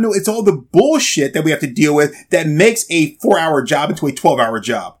much time. No, it's all the bullshit that we have to deal with that makes a 4-hour job into a 12-hour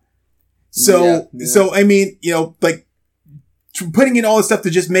job. So, so I mean, like putting in all this stuff to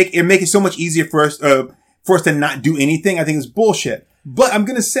just make it so much easier for us to not do anything, I think is bullshit. But I'm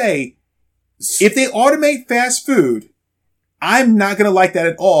going to say, if they automate fast food, I'm not going to like that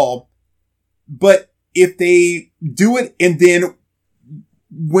at all. But if they do it and then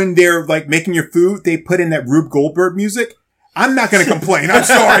when they're like making your food, they put in that Rube Goldberg music. I'm not going to complain. I'm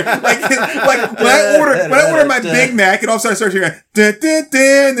sorry. Like when I order my Big Mac and all of a sudden I start hearing,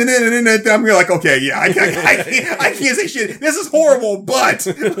 I'm like, okay, yeah, I can't say shit. This is horrible, but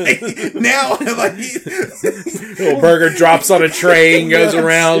like, now, like, little burger drops on a train, goes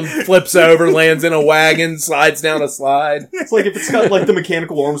around, flips over, lands in a wagon, slides down a slide. It's like if it's got like the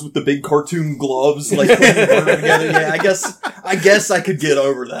mechanical arms with the big cartoon gloves, like putting the burger together. Yeah, I guess I could get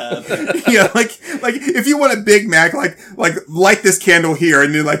over that. Yeah, like if you want a Big Mac, like light this candle here,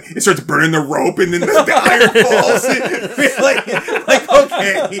 and then like it starts burning the rope, and then the iron falls. like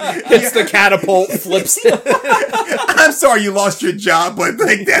okay, it's the catapult, flips it. I'm sorry you lost your job, but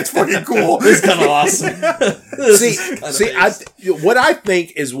like that's fucking cool. This is kind of awesome. What I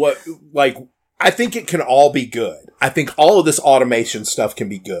think is I think it can all be good. I think all of this automation stuff can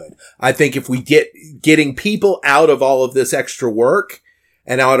be good. I think if we getting people out of all of this extra work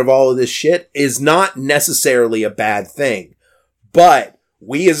and out of all of this shit is not necessarily a bad thing. But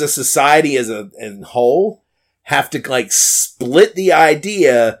we as a society as a whole have to like split the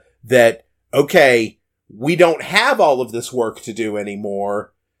idea that, okay, we don't have all of this work to do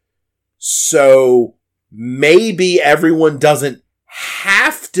anymore. So maybe everyone doesn't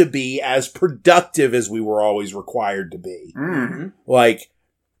have to be as productive as we were always required to be. Mm-hmm. Like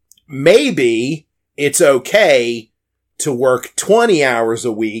maybe it's okay to work 20 hours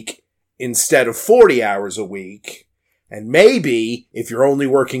a week instead of 40 hours a week. And maybe if you're only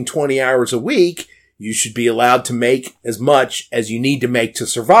working 20 hours a week, you should be allowed to make as much as you need to make to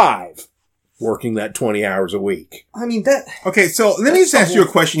survive working that 20 hours a week. I mean, that... Okay, so let me just ask you a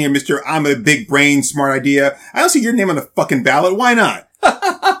question here, Mr. I'm a big brain, smart idea. I don't see your name on the fucking ballot. Why not?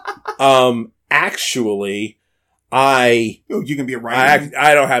 Actually, you can be a writer.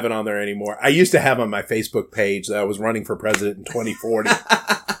 I don't have it on there anymore. I used to have on my Facebook page that I was running for president in 2040.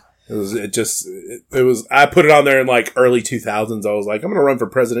 I put it on there in like early 2000s. I was like, I'm going to run for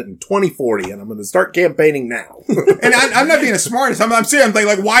president in 2040 and I'm going to start campaigning now. And I'm not being a smartest. I'm saying, I'm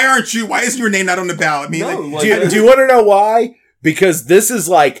like, why aren't you? Why isn't your name not on the ballot? I mean, do you want to know why? Because this is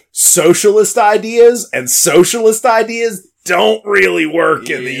like socialist ideas, and socialist ideas don't really work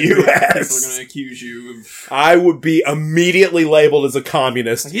in the U.S. People are going to accuse you of... I would be immediately labeled as a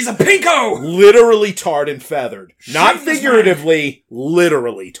communist. He's a pinko! Literally tarred and feathered. Not figuratively,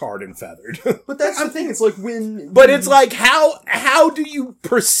 literally tarred and feathered. But that's the thing, it's like when... But it's like, how do you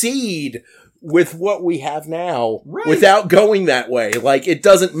proceed with what we have now without going that way? Like, it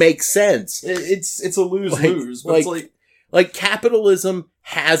doesn't make sense. It's a lose-lose, but it's like capitalism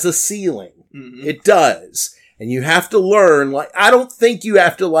has a ceiling. Mm-hmm. It does. And you have to learn, like, I don't think you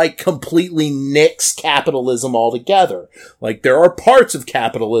have to, like, completely nix capitalism altogether. Like, there are parts of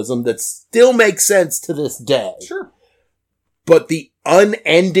capitalism that still make sense to this day. Sure. But the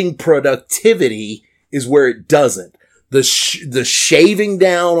unending productivity is where it doesn't. The shaving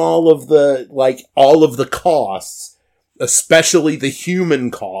down all of the costs, especially the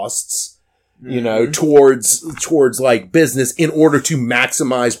human costs, you know, towards like business in order to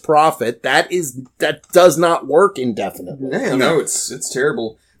maximize profit. That does not work indefinitely. Yeah, no, it's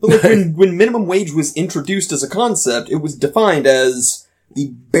terrible. But like when minimum wage was introduced as a concept, it was defined as the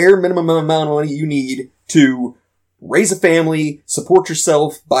bare minimum amount of money you need to raise a family, support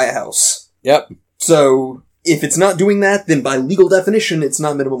yourself, buy a house. Yep. So if it's not doing that, then by legal definition, it's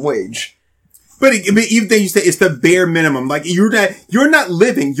not minimum wage. But even then you say it's the bare minimum. Like you're not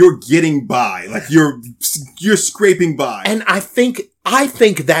living, you're getting by. Like you're scraping by. And I think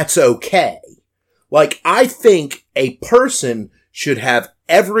that's okay. Like I think a person should have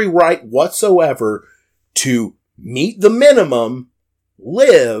every right whatsoever to meet the minimum,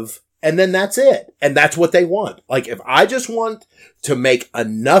 live, and then that's it. And that's what they want. Like if I just want to make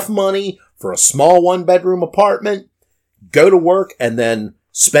enough money for a small 1-bedroom apartment, go to work, and then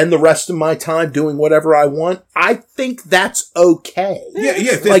spend the rest of my time doing whatever I want, I think that's okay.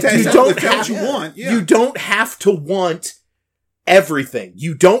 Yeah. Like you don't have to want everything.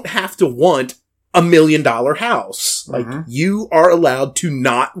 You don't have to want $1 million house. Like you are allowed to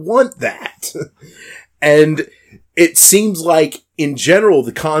not want that. And it seems like in general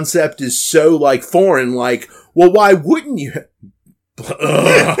the concept is so like foreign, like, well, why wouldn't you? But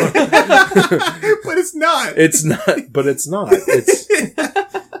it's not. It's not.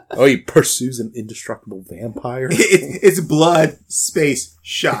 Oh, he pursues an indestructible vampire. It's blood, space,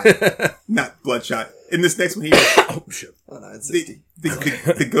 shot. Not bloodshot. In this next one here. Oh, shit. Oh, no, it's 60.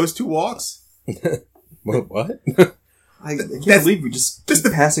 The Ghost Who Walks? What? I can't believe we just keep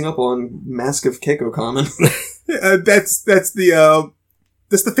passing up on Mask of Keiko Common. That's the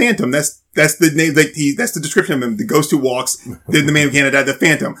Phantom. That's the name. That's the description of him. The Ghost Who Walks. The man who can't die. The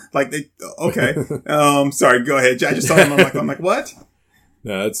Phantom. Like, okay. Sorry. Go ahead. I just saw him. I'm like, what?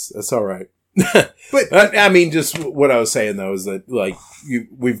 No, that's all right. But I mean, just what I was saying though is that like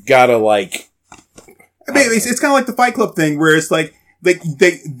we've got to like. I mean, it's kind of like the Fight Club thing, where it's like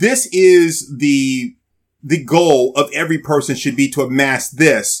this is the goal of every person should be to amass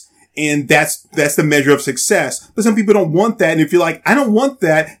this. And that's the measure of success. But some people don't want that. And if you're like, I don't want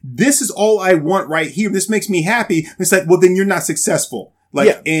that, this is all I want right here. This makes me happy. It's like, well, then you're not successful.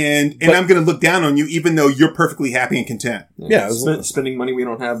 Like, and I'm going to look down on you, even though you're perfectly happy and content. Yeah. Spending money we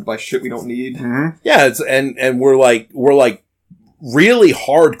don't have to buy shit we don't need. Mm-hmm. Yeah. And we're like really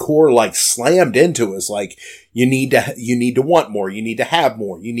hardcore, like slammed into us. Like you need to want more. You need to have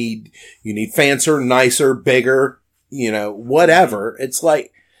more. You need fancier, nicer, bigger, whatever. It's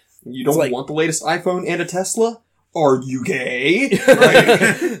like, you don't want the latest iPhone and a Tesla? Are you gay?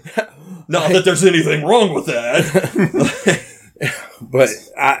 Right. Not that there's anything wrong with that. But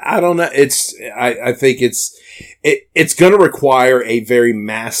I don't know. I think it's going to require a very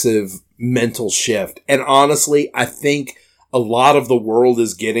massive mental shift. And honestly, I think a lot of the world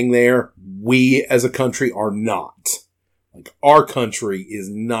is getting there. We as a country are not. Like our country is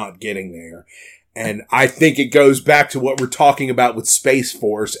not getting there. And I think it goes back to what we're talking about with Space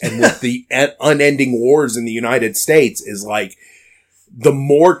Force and with the unending wars in the United States is like the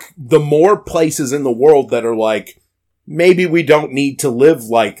more places in the world that are like, maybe we don't need to live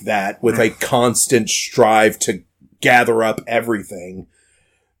like that with a constant strive to gather up everything.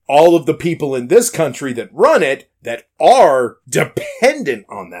 All of the people in this country that run it that are dependent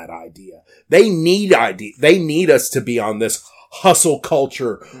on that idea. They need us to be on this hustle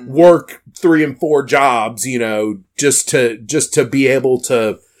culture, work 3 and 4 jobs, just to be able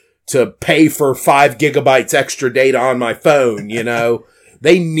to pay for 5 gigabytes extra data on my phone,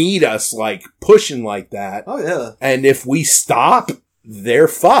 They need us like pushing like that. Oh yeah. And if we stop, they're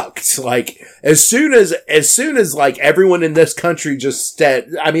fucked. Like, as soon as like everyone in this country just said,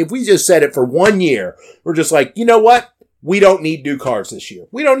 I mean, if we just said it for 1 year, we're just like, you know what? We don't need new cars this year.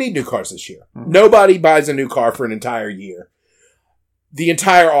 We don't need new cars this year. Nobody buys a new car for an entire year. The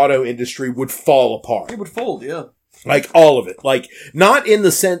entire auto industry would fall apart. It would fold, yeah. Like, all of it. Like, not in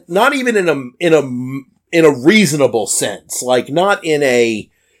the sense, not even in a reasonable sense. Like, not in a,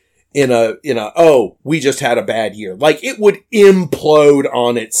 oh, we just had a bad year. Like, it would implode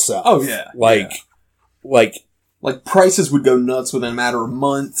on itself. Oh, yeah. Like prices would go nuts within a matter of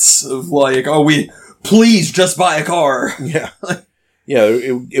months of like, please just buy a car. Yeah. Yeah,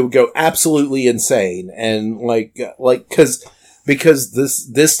 it would go absolutely insane. And because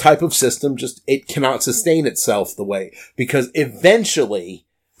this type of system it cannot sustain itself the way, because eventually,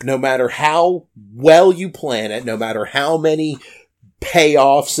 no matter how well you plan it, no matter how many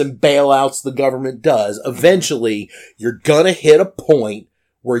payoffs and bailouts the government does, eventually you're gonna hit a point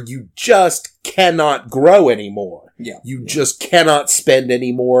where you just cannot grow anymore. Yeah. You just cannot spend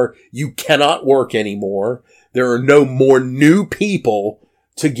anymore. You cannot work anymore. There are no more new people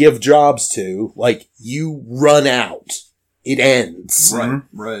to give jobs to. Like, you run out. It ends.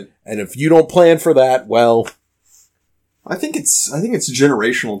 Right. And if you don't plan for that, well, I think it's a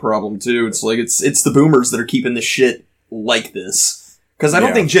generational problem too. It's like, it's the boomers that are keeping this shit like this. Cause I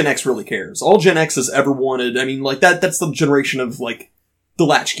don't think Gen X really cares. All Gen X has ever wanted, I mean, like that's the generation of like the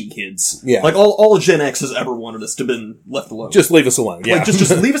latchkey kids. Yeah. Like all Gen X has ever wanted us to been left alone. just leave us alone. Yeah. Like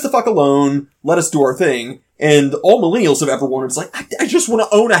just leave us the fuck alone. Let us do our thing. And all millennials have ever wanted is like, I just want to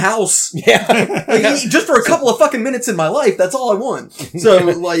own a house. Yeah. Like, just for a couple of fucking minutes in my life, that's all I want. So,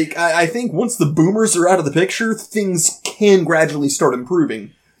 like, I think once the boomers are out of the picture, things can gradually start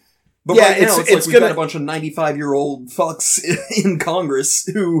improving. But Yeah, right now, it's like we've got a bunch of 95-year-old fucks in Congress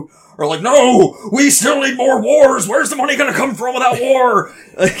who are like, no, we still need more wars. Where's the money going to come from without war?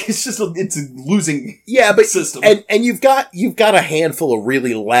 Like, it's a losing system. And you've got a handful of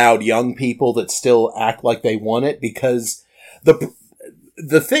really loud young people that still act like they want it, because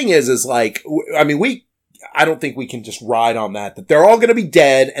the thing is like, I mean, I don't think we can just ride on that they're all going to be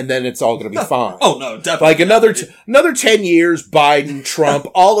dead and then it's all going to be fine. Oh no, definitely. Like another 10 years, Biden, Trump,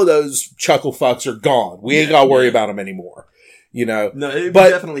 all of those chuckle fucks are gone. We ain't got to worry about them anymore. You know, no, it would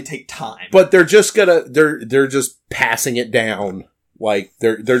definitely take time. But they're just they're just passing it down. Like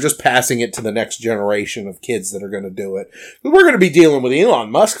they're just passing it to the next generation of kids that are going to do it. We're going to be dealing with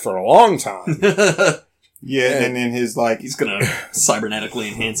Elon Musk for a long time. Yeah, and then he's gonna cybernetically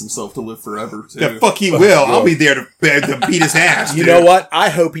enhance himself to live forever, too. The fuck he will. I'll be there to beat his ass, You know what? I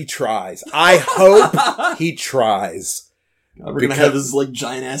hope he tries. I hope he tries. We're gonna have his, like,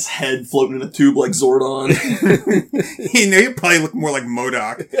 giant-ass head floating in a tube like Zordon. He'd probably look more like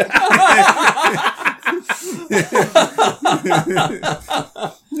MODOK.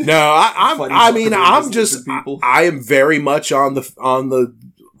 No, I am very much on the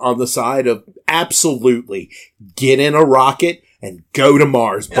side of absolutely get in a rocket and go to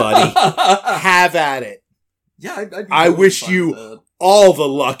Mars, buddy. Have at it. Yeah, I wish you all the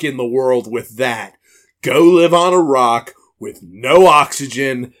luck in the world with that. Go live on a rock with no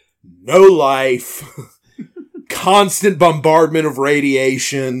oxygen, no life, constant bombardment of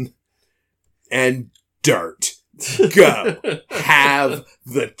radiation, and dirt. Go. Have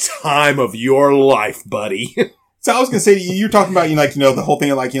the time of your life, buddy. So I was gonna say, you're talking about, the whole thing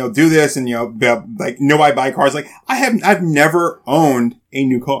of do this and, nobody buy cars. Like, I've never owned a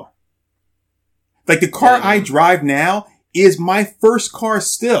new car. Like, the car I drive now is my first car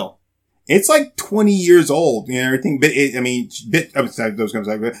still. It's like 20 years old and everything, but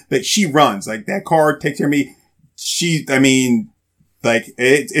but she runs. Like, that car takes care of me.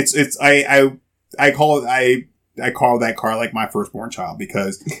 I call that car like my firstborn child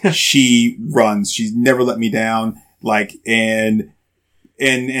because she runs. She's never let me down. Like, and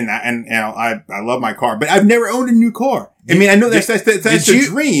I love my car, but I've never owned a new car. I mean, I know that's a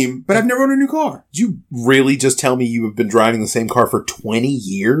dream, but I've never owned a new car. Did you really just tell me you have been driving the same car for 20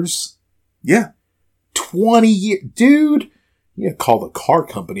 years? Yeah. 20 years. Dude, you gotta call the car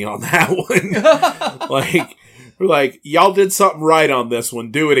company on that one. Like, y'all did something right on this one.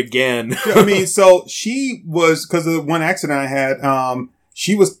 Do it again. I mean, so she was, because of the one accident I had,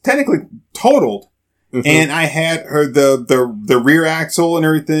 she was technically totaled. Mm-hmm. And I had her, the rear axle and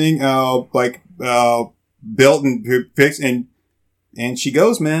everything, built and fixed, and she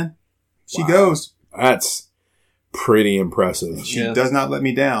goes, man. She goes. That's pretty impressive. She does not let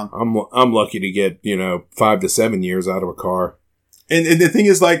me down. I'm lucky to get, 5 to 7 years out of a car. And the thing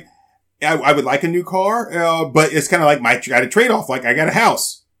is, like, I would like a new car, but it's kind of like I got a trade-off. Like, I got a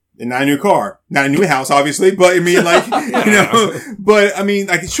house. and not a new car, not a new house, obviously, but I mean, like, but I mean,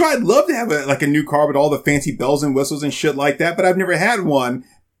 like, sure, I'd love to have a new car with all the fancy bells and whistles and shit like that, but I've never had one.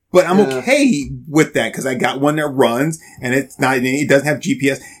 But I'm okay with that because I got one that runs and it doesn't have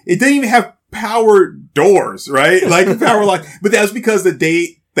GPS. It doesn't even have power doors, right? Like power lock. But that was because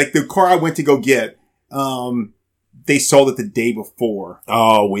the car I went to go get, they sold it the day before.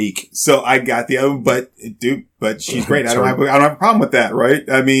 Oh, weak. So I got the other one, but she's great. I don't have a problem with that, right?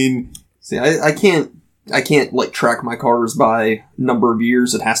 I mean, see, I can't like track my cars by number of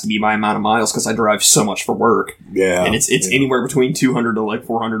years. It has to be by amount of miles because I drive so much for work. Yeah. And it's anywhere between 200 to like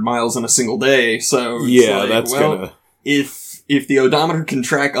 400 miles in a single day. So if the odometer can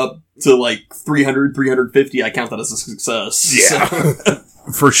track up to like 300, 350, I count that as a success. Yeah. So.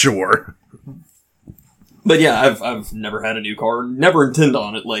 For sure. But yeah, I've never had a new car. Never intend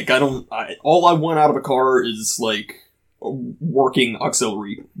on it. Like all I want out of a car is like a working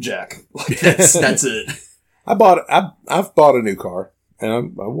auxiliary jack. Like that's it. I've bought a new car and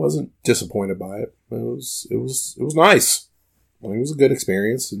I wasn't disappointed by it. It was nice. I mean, it was a good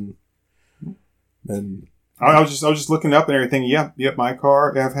experience and I was just looking up and everything. Yep, my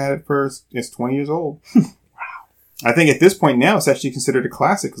car. I've had it it's 20 years old. Wow. I think at this point now it's actually considered a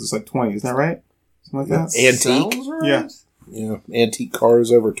classic because it's like 20. Isn't that right? Something like that. Antique. Right. Yeah. Antique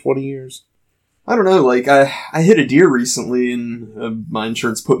cars over 20 years. I don't know. Like I hit a deer recently, and my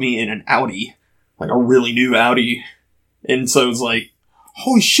insurance put me in an Audi, like a really new Audi, and so it's like,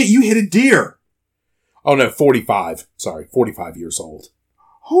 holy shit, you hit a deer! Oh no, 45. Sorry, 45 years old.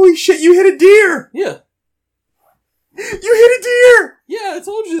 Holy shit, you hit a deer! Yeah. You hit a deer! Yeah, I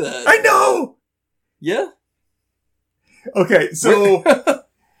told you that. I know! Yeah? Okay, so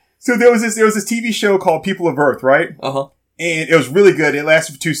so there was this TV show called People of Earth, right? Uh-huh. And it was really good. It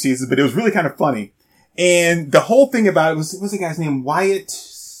lasted for 2 seasons, but it was really kind of funny. And the whole thing about it was, what's the guy's name? Wyatt?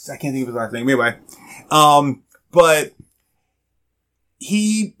 I can't think of his last name. Anyway. But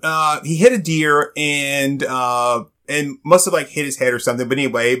he hit a deer and must have like hit his head or something. But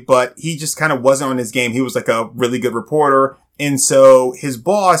anyway, but he just kind of wasn't on his game. He was like a really good reporter. And so his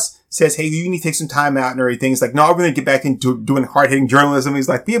boss says, hey, you need to take some time out and everything. He's like, no, I'm going to get back into doing hard-hitting journalism. He's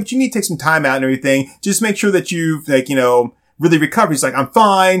like, yeah, but you need to take some time out and everything. Just make sure that you've, like, really recovered. He's like, I'm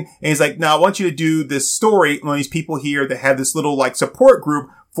fine. And he's like, no, I want you to do this story on these people here that have this little, like, support group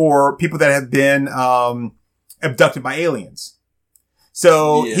for people that have been abducted by aliens.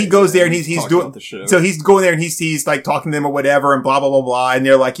 So he goes there and he's doing, so he's going there and he's like talking to them or whatever and blah, blah, blah, blah. And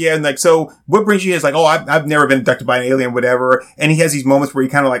they're like, yeah. And like, so what brings you here? It's like, oh, I've never been abducted by an alien, whatever. And he has these moments where he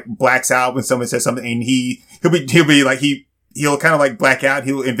kind of like blacks out when someone says something and he'll be like, he'll kind of like black out.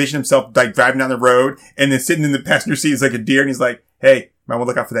 He'll envision himself like driving down the road and then sitting in the passenger seat is like a deer. And he's like, hey, might want to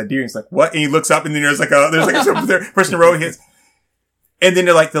look out for that deer. And he's like, what? And he looks up and then there's like a person in the road. And then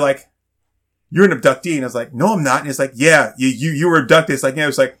they're like, you're an abductee. And I was like, no, I'm not. And it's like, yeah, you were abducted. It's like,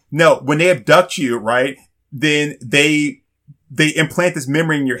 it's like, no, when they abduct you, right, then they implant this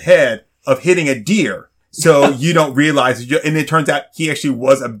memory in your head of hitting a deer. So you don't realize it. And it turns out he actually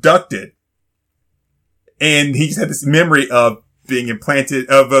was abducted. And he just had this memory of being implanted,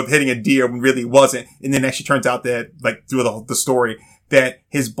 of hitting a deer when really wasn't. And then actually turns out that, like, through the story, that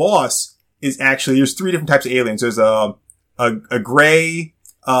his boss is actually, there's 3 different types of aliens. There's a gray,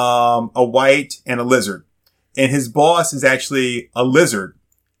 a white, and a lizard. And his boss is actually a lizard,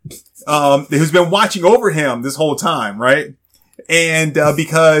 who's been watching over him this whole time, right? And,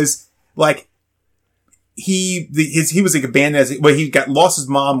 because, like, he was like abandoned he lost his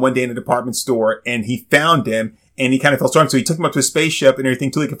mom one day in a department store and he found him and he kind of felt sorry. So he took him up to a spaceship and everything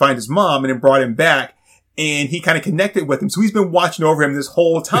till he could find his mom and then brought him back. And he kind of connected with him. So he's been watching over him this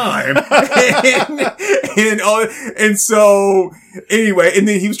whole time. and so anyway, and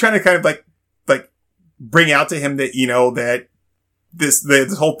then he was trying to kind of like bring out to him that, that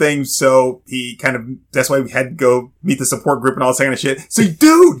this whole thing. So he kind of, that's why we had to go meet the support group and all this kind of shit. So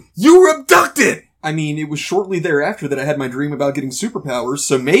dude, you were abducted. I mean, it was shortly thereafter that I had my dream about getting superpowers,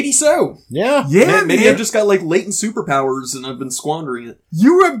 so maybe so. Yeah. Maybe I've just got, like, latent superpowers and I've been squandering it.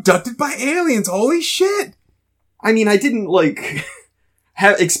 You were abducted by aliens, holy shit! I mean, I didn't, like,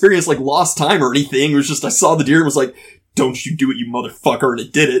 experience, like, lost time or anything. It was just, I saw the deer and was like, don't you do it, you motherfucker, and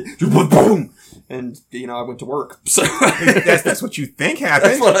it did it. Boom! And, I went to work. So that's what you think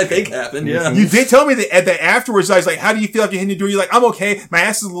happened. That's what I think happened, yeah. You did tell me that afterwards, I was like, how do you feel after hitting the door? You're like, I'm okay. My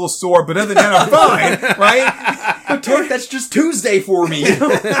ass is a little sore, but other than that, I'm fine, right? But Turk, that's just Tuesday for me. You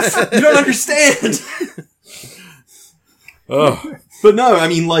don't understand. Oh. But no, I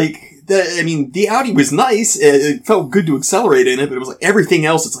mean, like, the Audi was nice. It felt good to accelerate in it, but it was like everything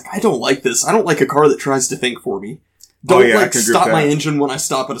else. It's like, I don't like this. I don't like a car that tries to think for me. Don't stop my engine when I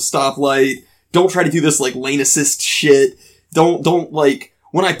stop at a stoplight. Don't try to do this lane assist shit. Don't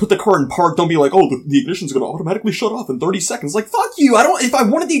when I put the car in park, don't be like, oh, the ignition's gonna automatically shut off in 30 seconds. Fuck you! if I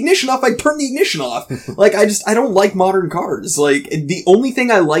wanted the ignition off, I'd turn the ignition off. I don't like modern cars. The only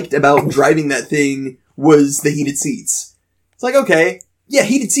thing I liked about driving that thing was the heated seats. It's okay, yeah,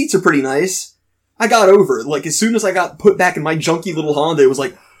 heated seats are pretty nice. I got over it. As soon as I got put back in my junky little Honda, it was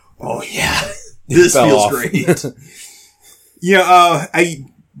oh yeah, this feels great.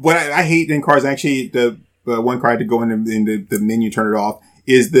 What I hate in cars, actually, the one car I had to go in the menu, turn it off,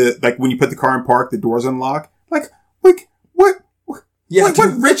 is when you put the car in park, the doors unlock. What? Yeah,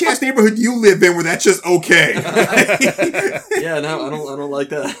 what rich ass neighborhood do you live in where that's just okay? Yeah, no, I don't like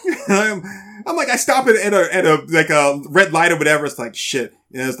that. I'm I stop at a red light or whatever. It's shit.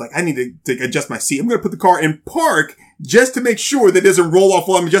 And it's I need to adjust my seat. I'm going to put the car in park just to make sure that it doesn't roll off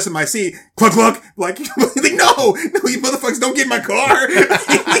while I'm adjusting my seat. Cluck, cluck. No, you motherfuckers don't get in my car.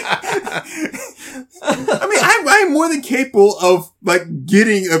 I'm more than capable of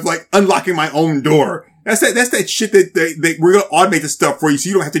unlocking my own door. That's that shit that we're going to automate the stuff for you so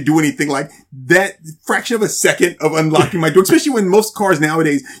you don't have to do anything that fraction of a second of unlocking my door, especially when most cars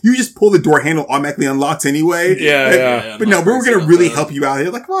nowadays, you just pull the door handle, automatically unlocks anyway. Yeah. But no, we're going to really help you out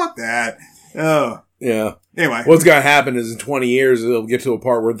here. Fuck that. Oh. Yeah. Anyway. What's going to happen is in 20 years, it'll get to a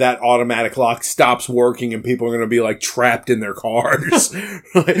part where that automatic lock stops working and people are going to be trapped in their cars.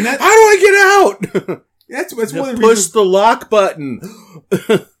 How do I get out? That's one of the reasons. Push the lock button.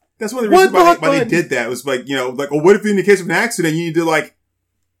 That's one of the reasons why they did that. It was what if in the case of an accident, you need to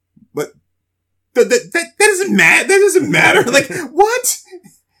but that doesn't matter. That doesn't matter. What?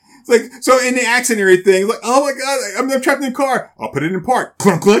 So in the accident and everything, oh my God, I'm trapped in the car. I'll put it in park.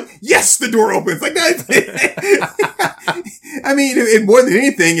 Clunk, clunk. Yes, the door opens. That. I mean, more than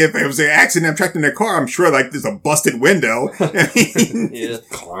anything, if it was an accident, I'm trapped in a car, I'm sure there's a busted window. Yeah.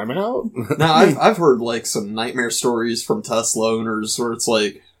 Climb out. Now, I've heard some nightmare stories from Tesla owners where it's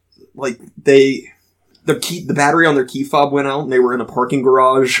the battery on their key fob went out and they were in a parking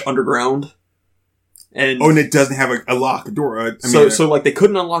garage underground. And it doesn't have a lock door. So they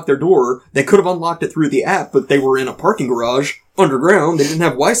couldn't unlock their door. They could have unlocked it through the app, but they were in a parking garage underground. They didn't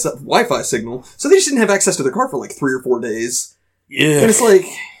have Wi-Fi signal, so they just didn't have access to their car for 3 or 4 days. Yeah, and it's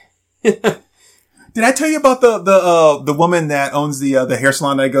Did I tell you about the woman that owns the hair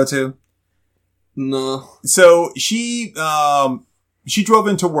salon that I go to? No. So she drove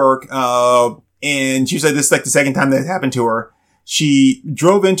into work, and she said this is the second time that happened to her. She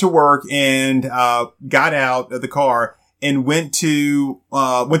drove into work and, got out of the car and went to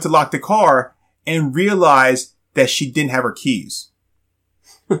lock the car and realized that she didn't have her keys.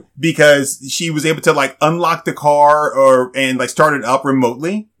 Because she was able to unlock the car and start it up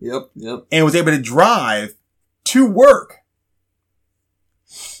remotely. Yep. And was able to drive to work.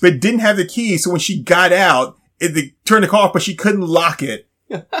 But didn't have the keys. So when she got out, it turned the car off, but she couldn't lock it.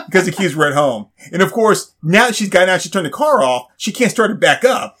 Because the keys were at home. And of course, now that she's gotten out, she turned the car off, she can't start it back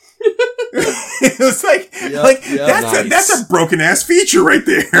up. It was that's a broken ass feature right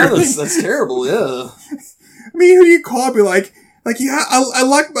there. Oh, that's terrible, yeah. I mean, who do you call? Be yeah, I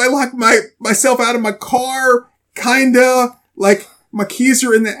locked myself out of my car, kinda. My keys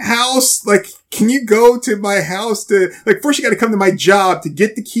are in the house. Can you go to my house to, first you gotta come to my job to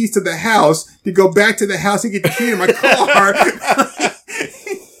get the keys to the house, to go back to the house and get the key to my car.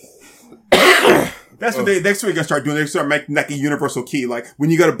 That's what they're going to start doing. They're going to start making a universal key.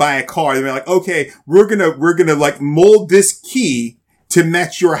 When you go to buy a car, they're okay, we're going to mold this key to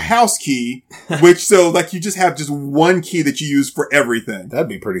match your house key, which you just have just one key that you use for everything. That'd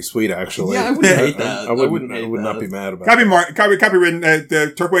be pretty sweet, actually. Yeah, I wouldn't hate that. I would not be mad about Copywritten,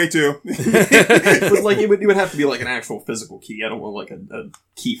 Turquay 2. But it would have to be an actual physical key. I don't want a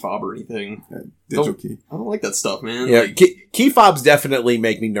key fob or anything. Digital key. I don't like that stuff, man. Yeah, key fobs definitely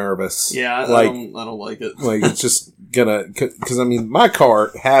make me nervous. Yeah, I don't like it. It's just gonna, cause my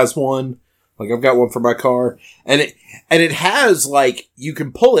car has one. I've got one for my car, and it has you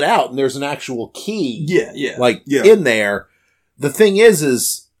can pull it out and there's an actual key. Yeah. In there. The thing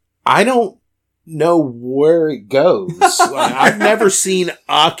is I don't know where it goes. I've never seen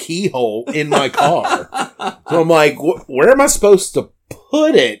a keyhole in my car. So I'm where am I supposed to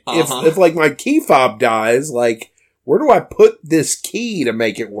put it? If my key fob dies, where do I put this key to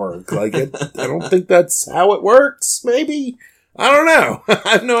make it work? I don't think that's how it works. Maybe. I don't know. I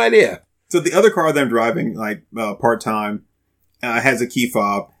have no idea. So the other car that I'm driving, part-time, has a key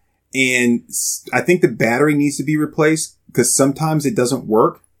fob, and I think the battery needs to be replaced because sometimes it doesn't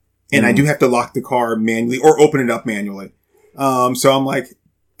work, and I do have to lock the car manually or open it up manually. So I'm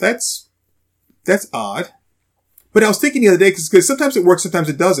that's odd. But I was thinking the other day, because sometimes it works, sometimes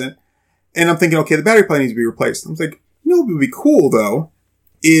it doesn't. And I'm thinking, okay, the battery probably needs to be replaced. I was like, you know what would be cool, though,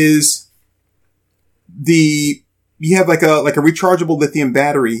 is you have like a rechargeable lithium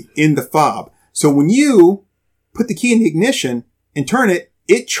battery in the fob. So when you put the key in the ignition and turn it,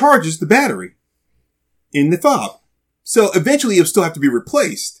 it charges the battery in the fob. So eventually it'll still have to be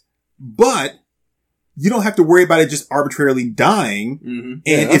replaced, but you don't have to worry about it just arbitrarily dying, and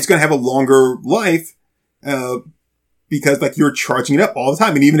it's going to have a longer life, because like you're charging it up all the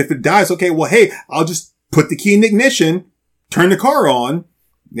time. And even if it dies, okay, well, hey, I'll just put the key in the ignition, turn the car on,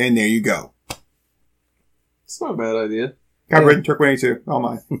 and there you go. It's not a bad idea. Copyright Turk 182. Oh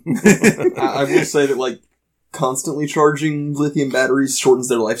my. I will say that like constantly charging lithium batteries shortens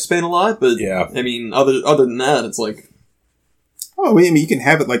their lifespan a lot, but I mean, other than that, it's like, oh, I mean, you can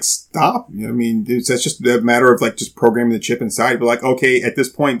have it like stop. You know, I mean, that's just a matter of like just programming the chip inside. But like, okay, at this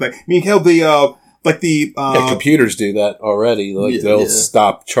point, like, I mean, hell, computers do that already. Like they'll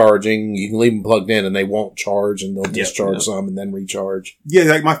stop charging. You can leave them plugged in and they won't charge, and they'll discharge some and then recharge. Yeah,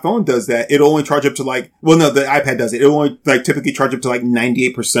 like my phone does that. It'll only charge up to like, well, no, the iPad does it. It'll only like typically charge up to like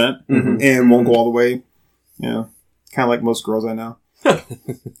 98% and won't go all the way. Yeah. Kind of like most girls I know.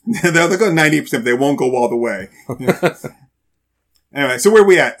 They'll go 98%, but they won't go all the way. Yeah. Anyway, so where are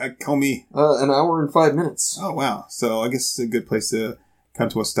we at? Comey? An hour and 5 minutes. Oh, wow. So I guess it's a good place to come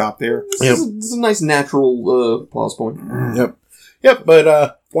to a stop there. This is a nice natural pause point. Yep.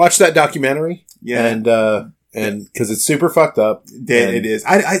 But watch that documentary. Yeah. And because it's super fucked up. It is.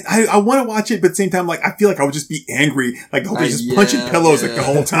 I want to watch it, but at the same time, like, I feel like I would just be angry. Like, the just punching pillows like the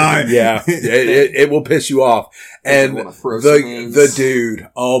whole time. Yeah. it will piss you off. And the dude,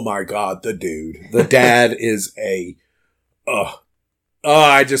 oh my God, the dad is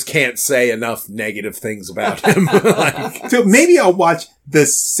I just can't say enough negative things about him. So maybe I'll watch the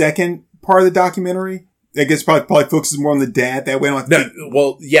second part of the documentary. I guess probably focuses more on the dad that way.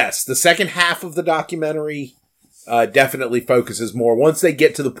 Well, yes, the second half of the documentary definitely focuses more. Once they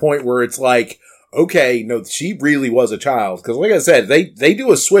get to the point where it's like, okay, no, she really was a child. Because like I said, they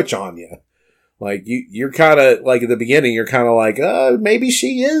do a switch on you. Like, you're kind of, like, at the beginning, you're kind of like, maybe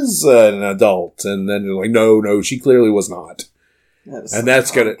she is an adult. And then you're like, no, she clearly was not. And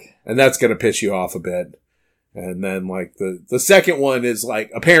that's gonna piss you off a bit. And then, like, the second one is,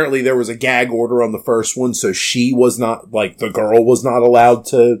 like, apparently there was a gag order on the first one, so she was not, like, the girl was not allowed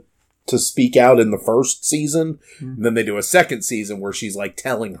to speak out in the first season. Mm-hmm. And then they do a second season where she's, like,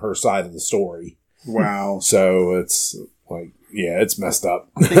 telling her side of the story. Wow. So it's, like, yeah, it's messed up.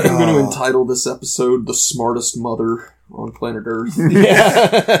 I think I'm going to entitle this episode The Smartest Mother on Planet Earth.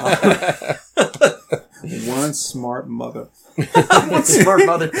 Yeah. One smart mother. One smart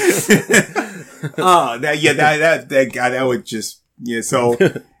mother. That would just, so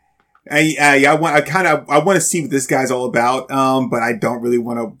I want to see what this guy's all about. But I don't really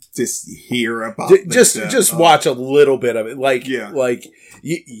want to just hear about just watch a little bit of it. Like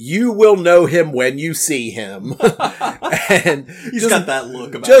you will know him when you see him. And he's got that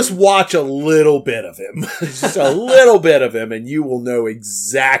look about just him. Watch a little bit of him. Just a little bit of him, and you will know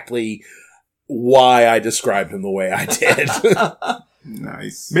exactly why I described him the way I did.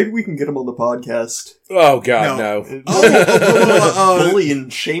 Nice. Maybe we can get him on the podcast. Oh God, no. Bully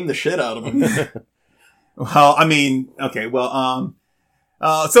and shame the shit out of him. Well, I mean, okay, well,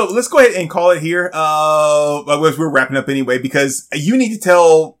 so let's go ahead and call it here. We're wrapping up anyway, because you need to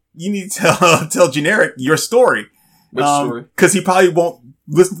tell Generic your story. Which story? Cause he probably won't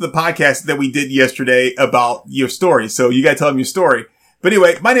listen to the podcast that we did yesterday about your story. So you gotta tell him your story. But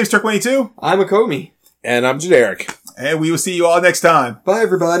anyway, my name is Turk182. I'm Akomi. And I'm Generic. And we will see you all next time. Bye,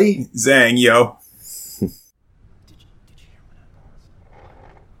 everybody. Zang, yo.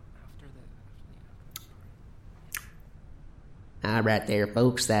 All right there,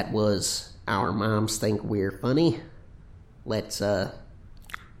 folks. That was Our Moms Think We're Funny. Let's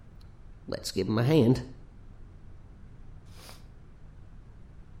give them a hand.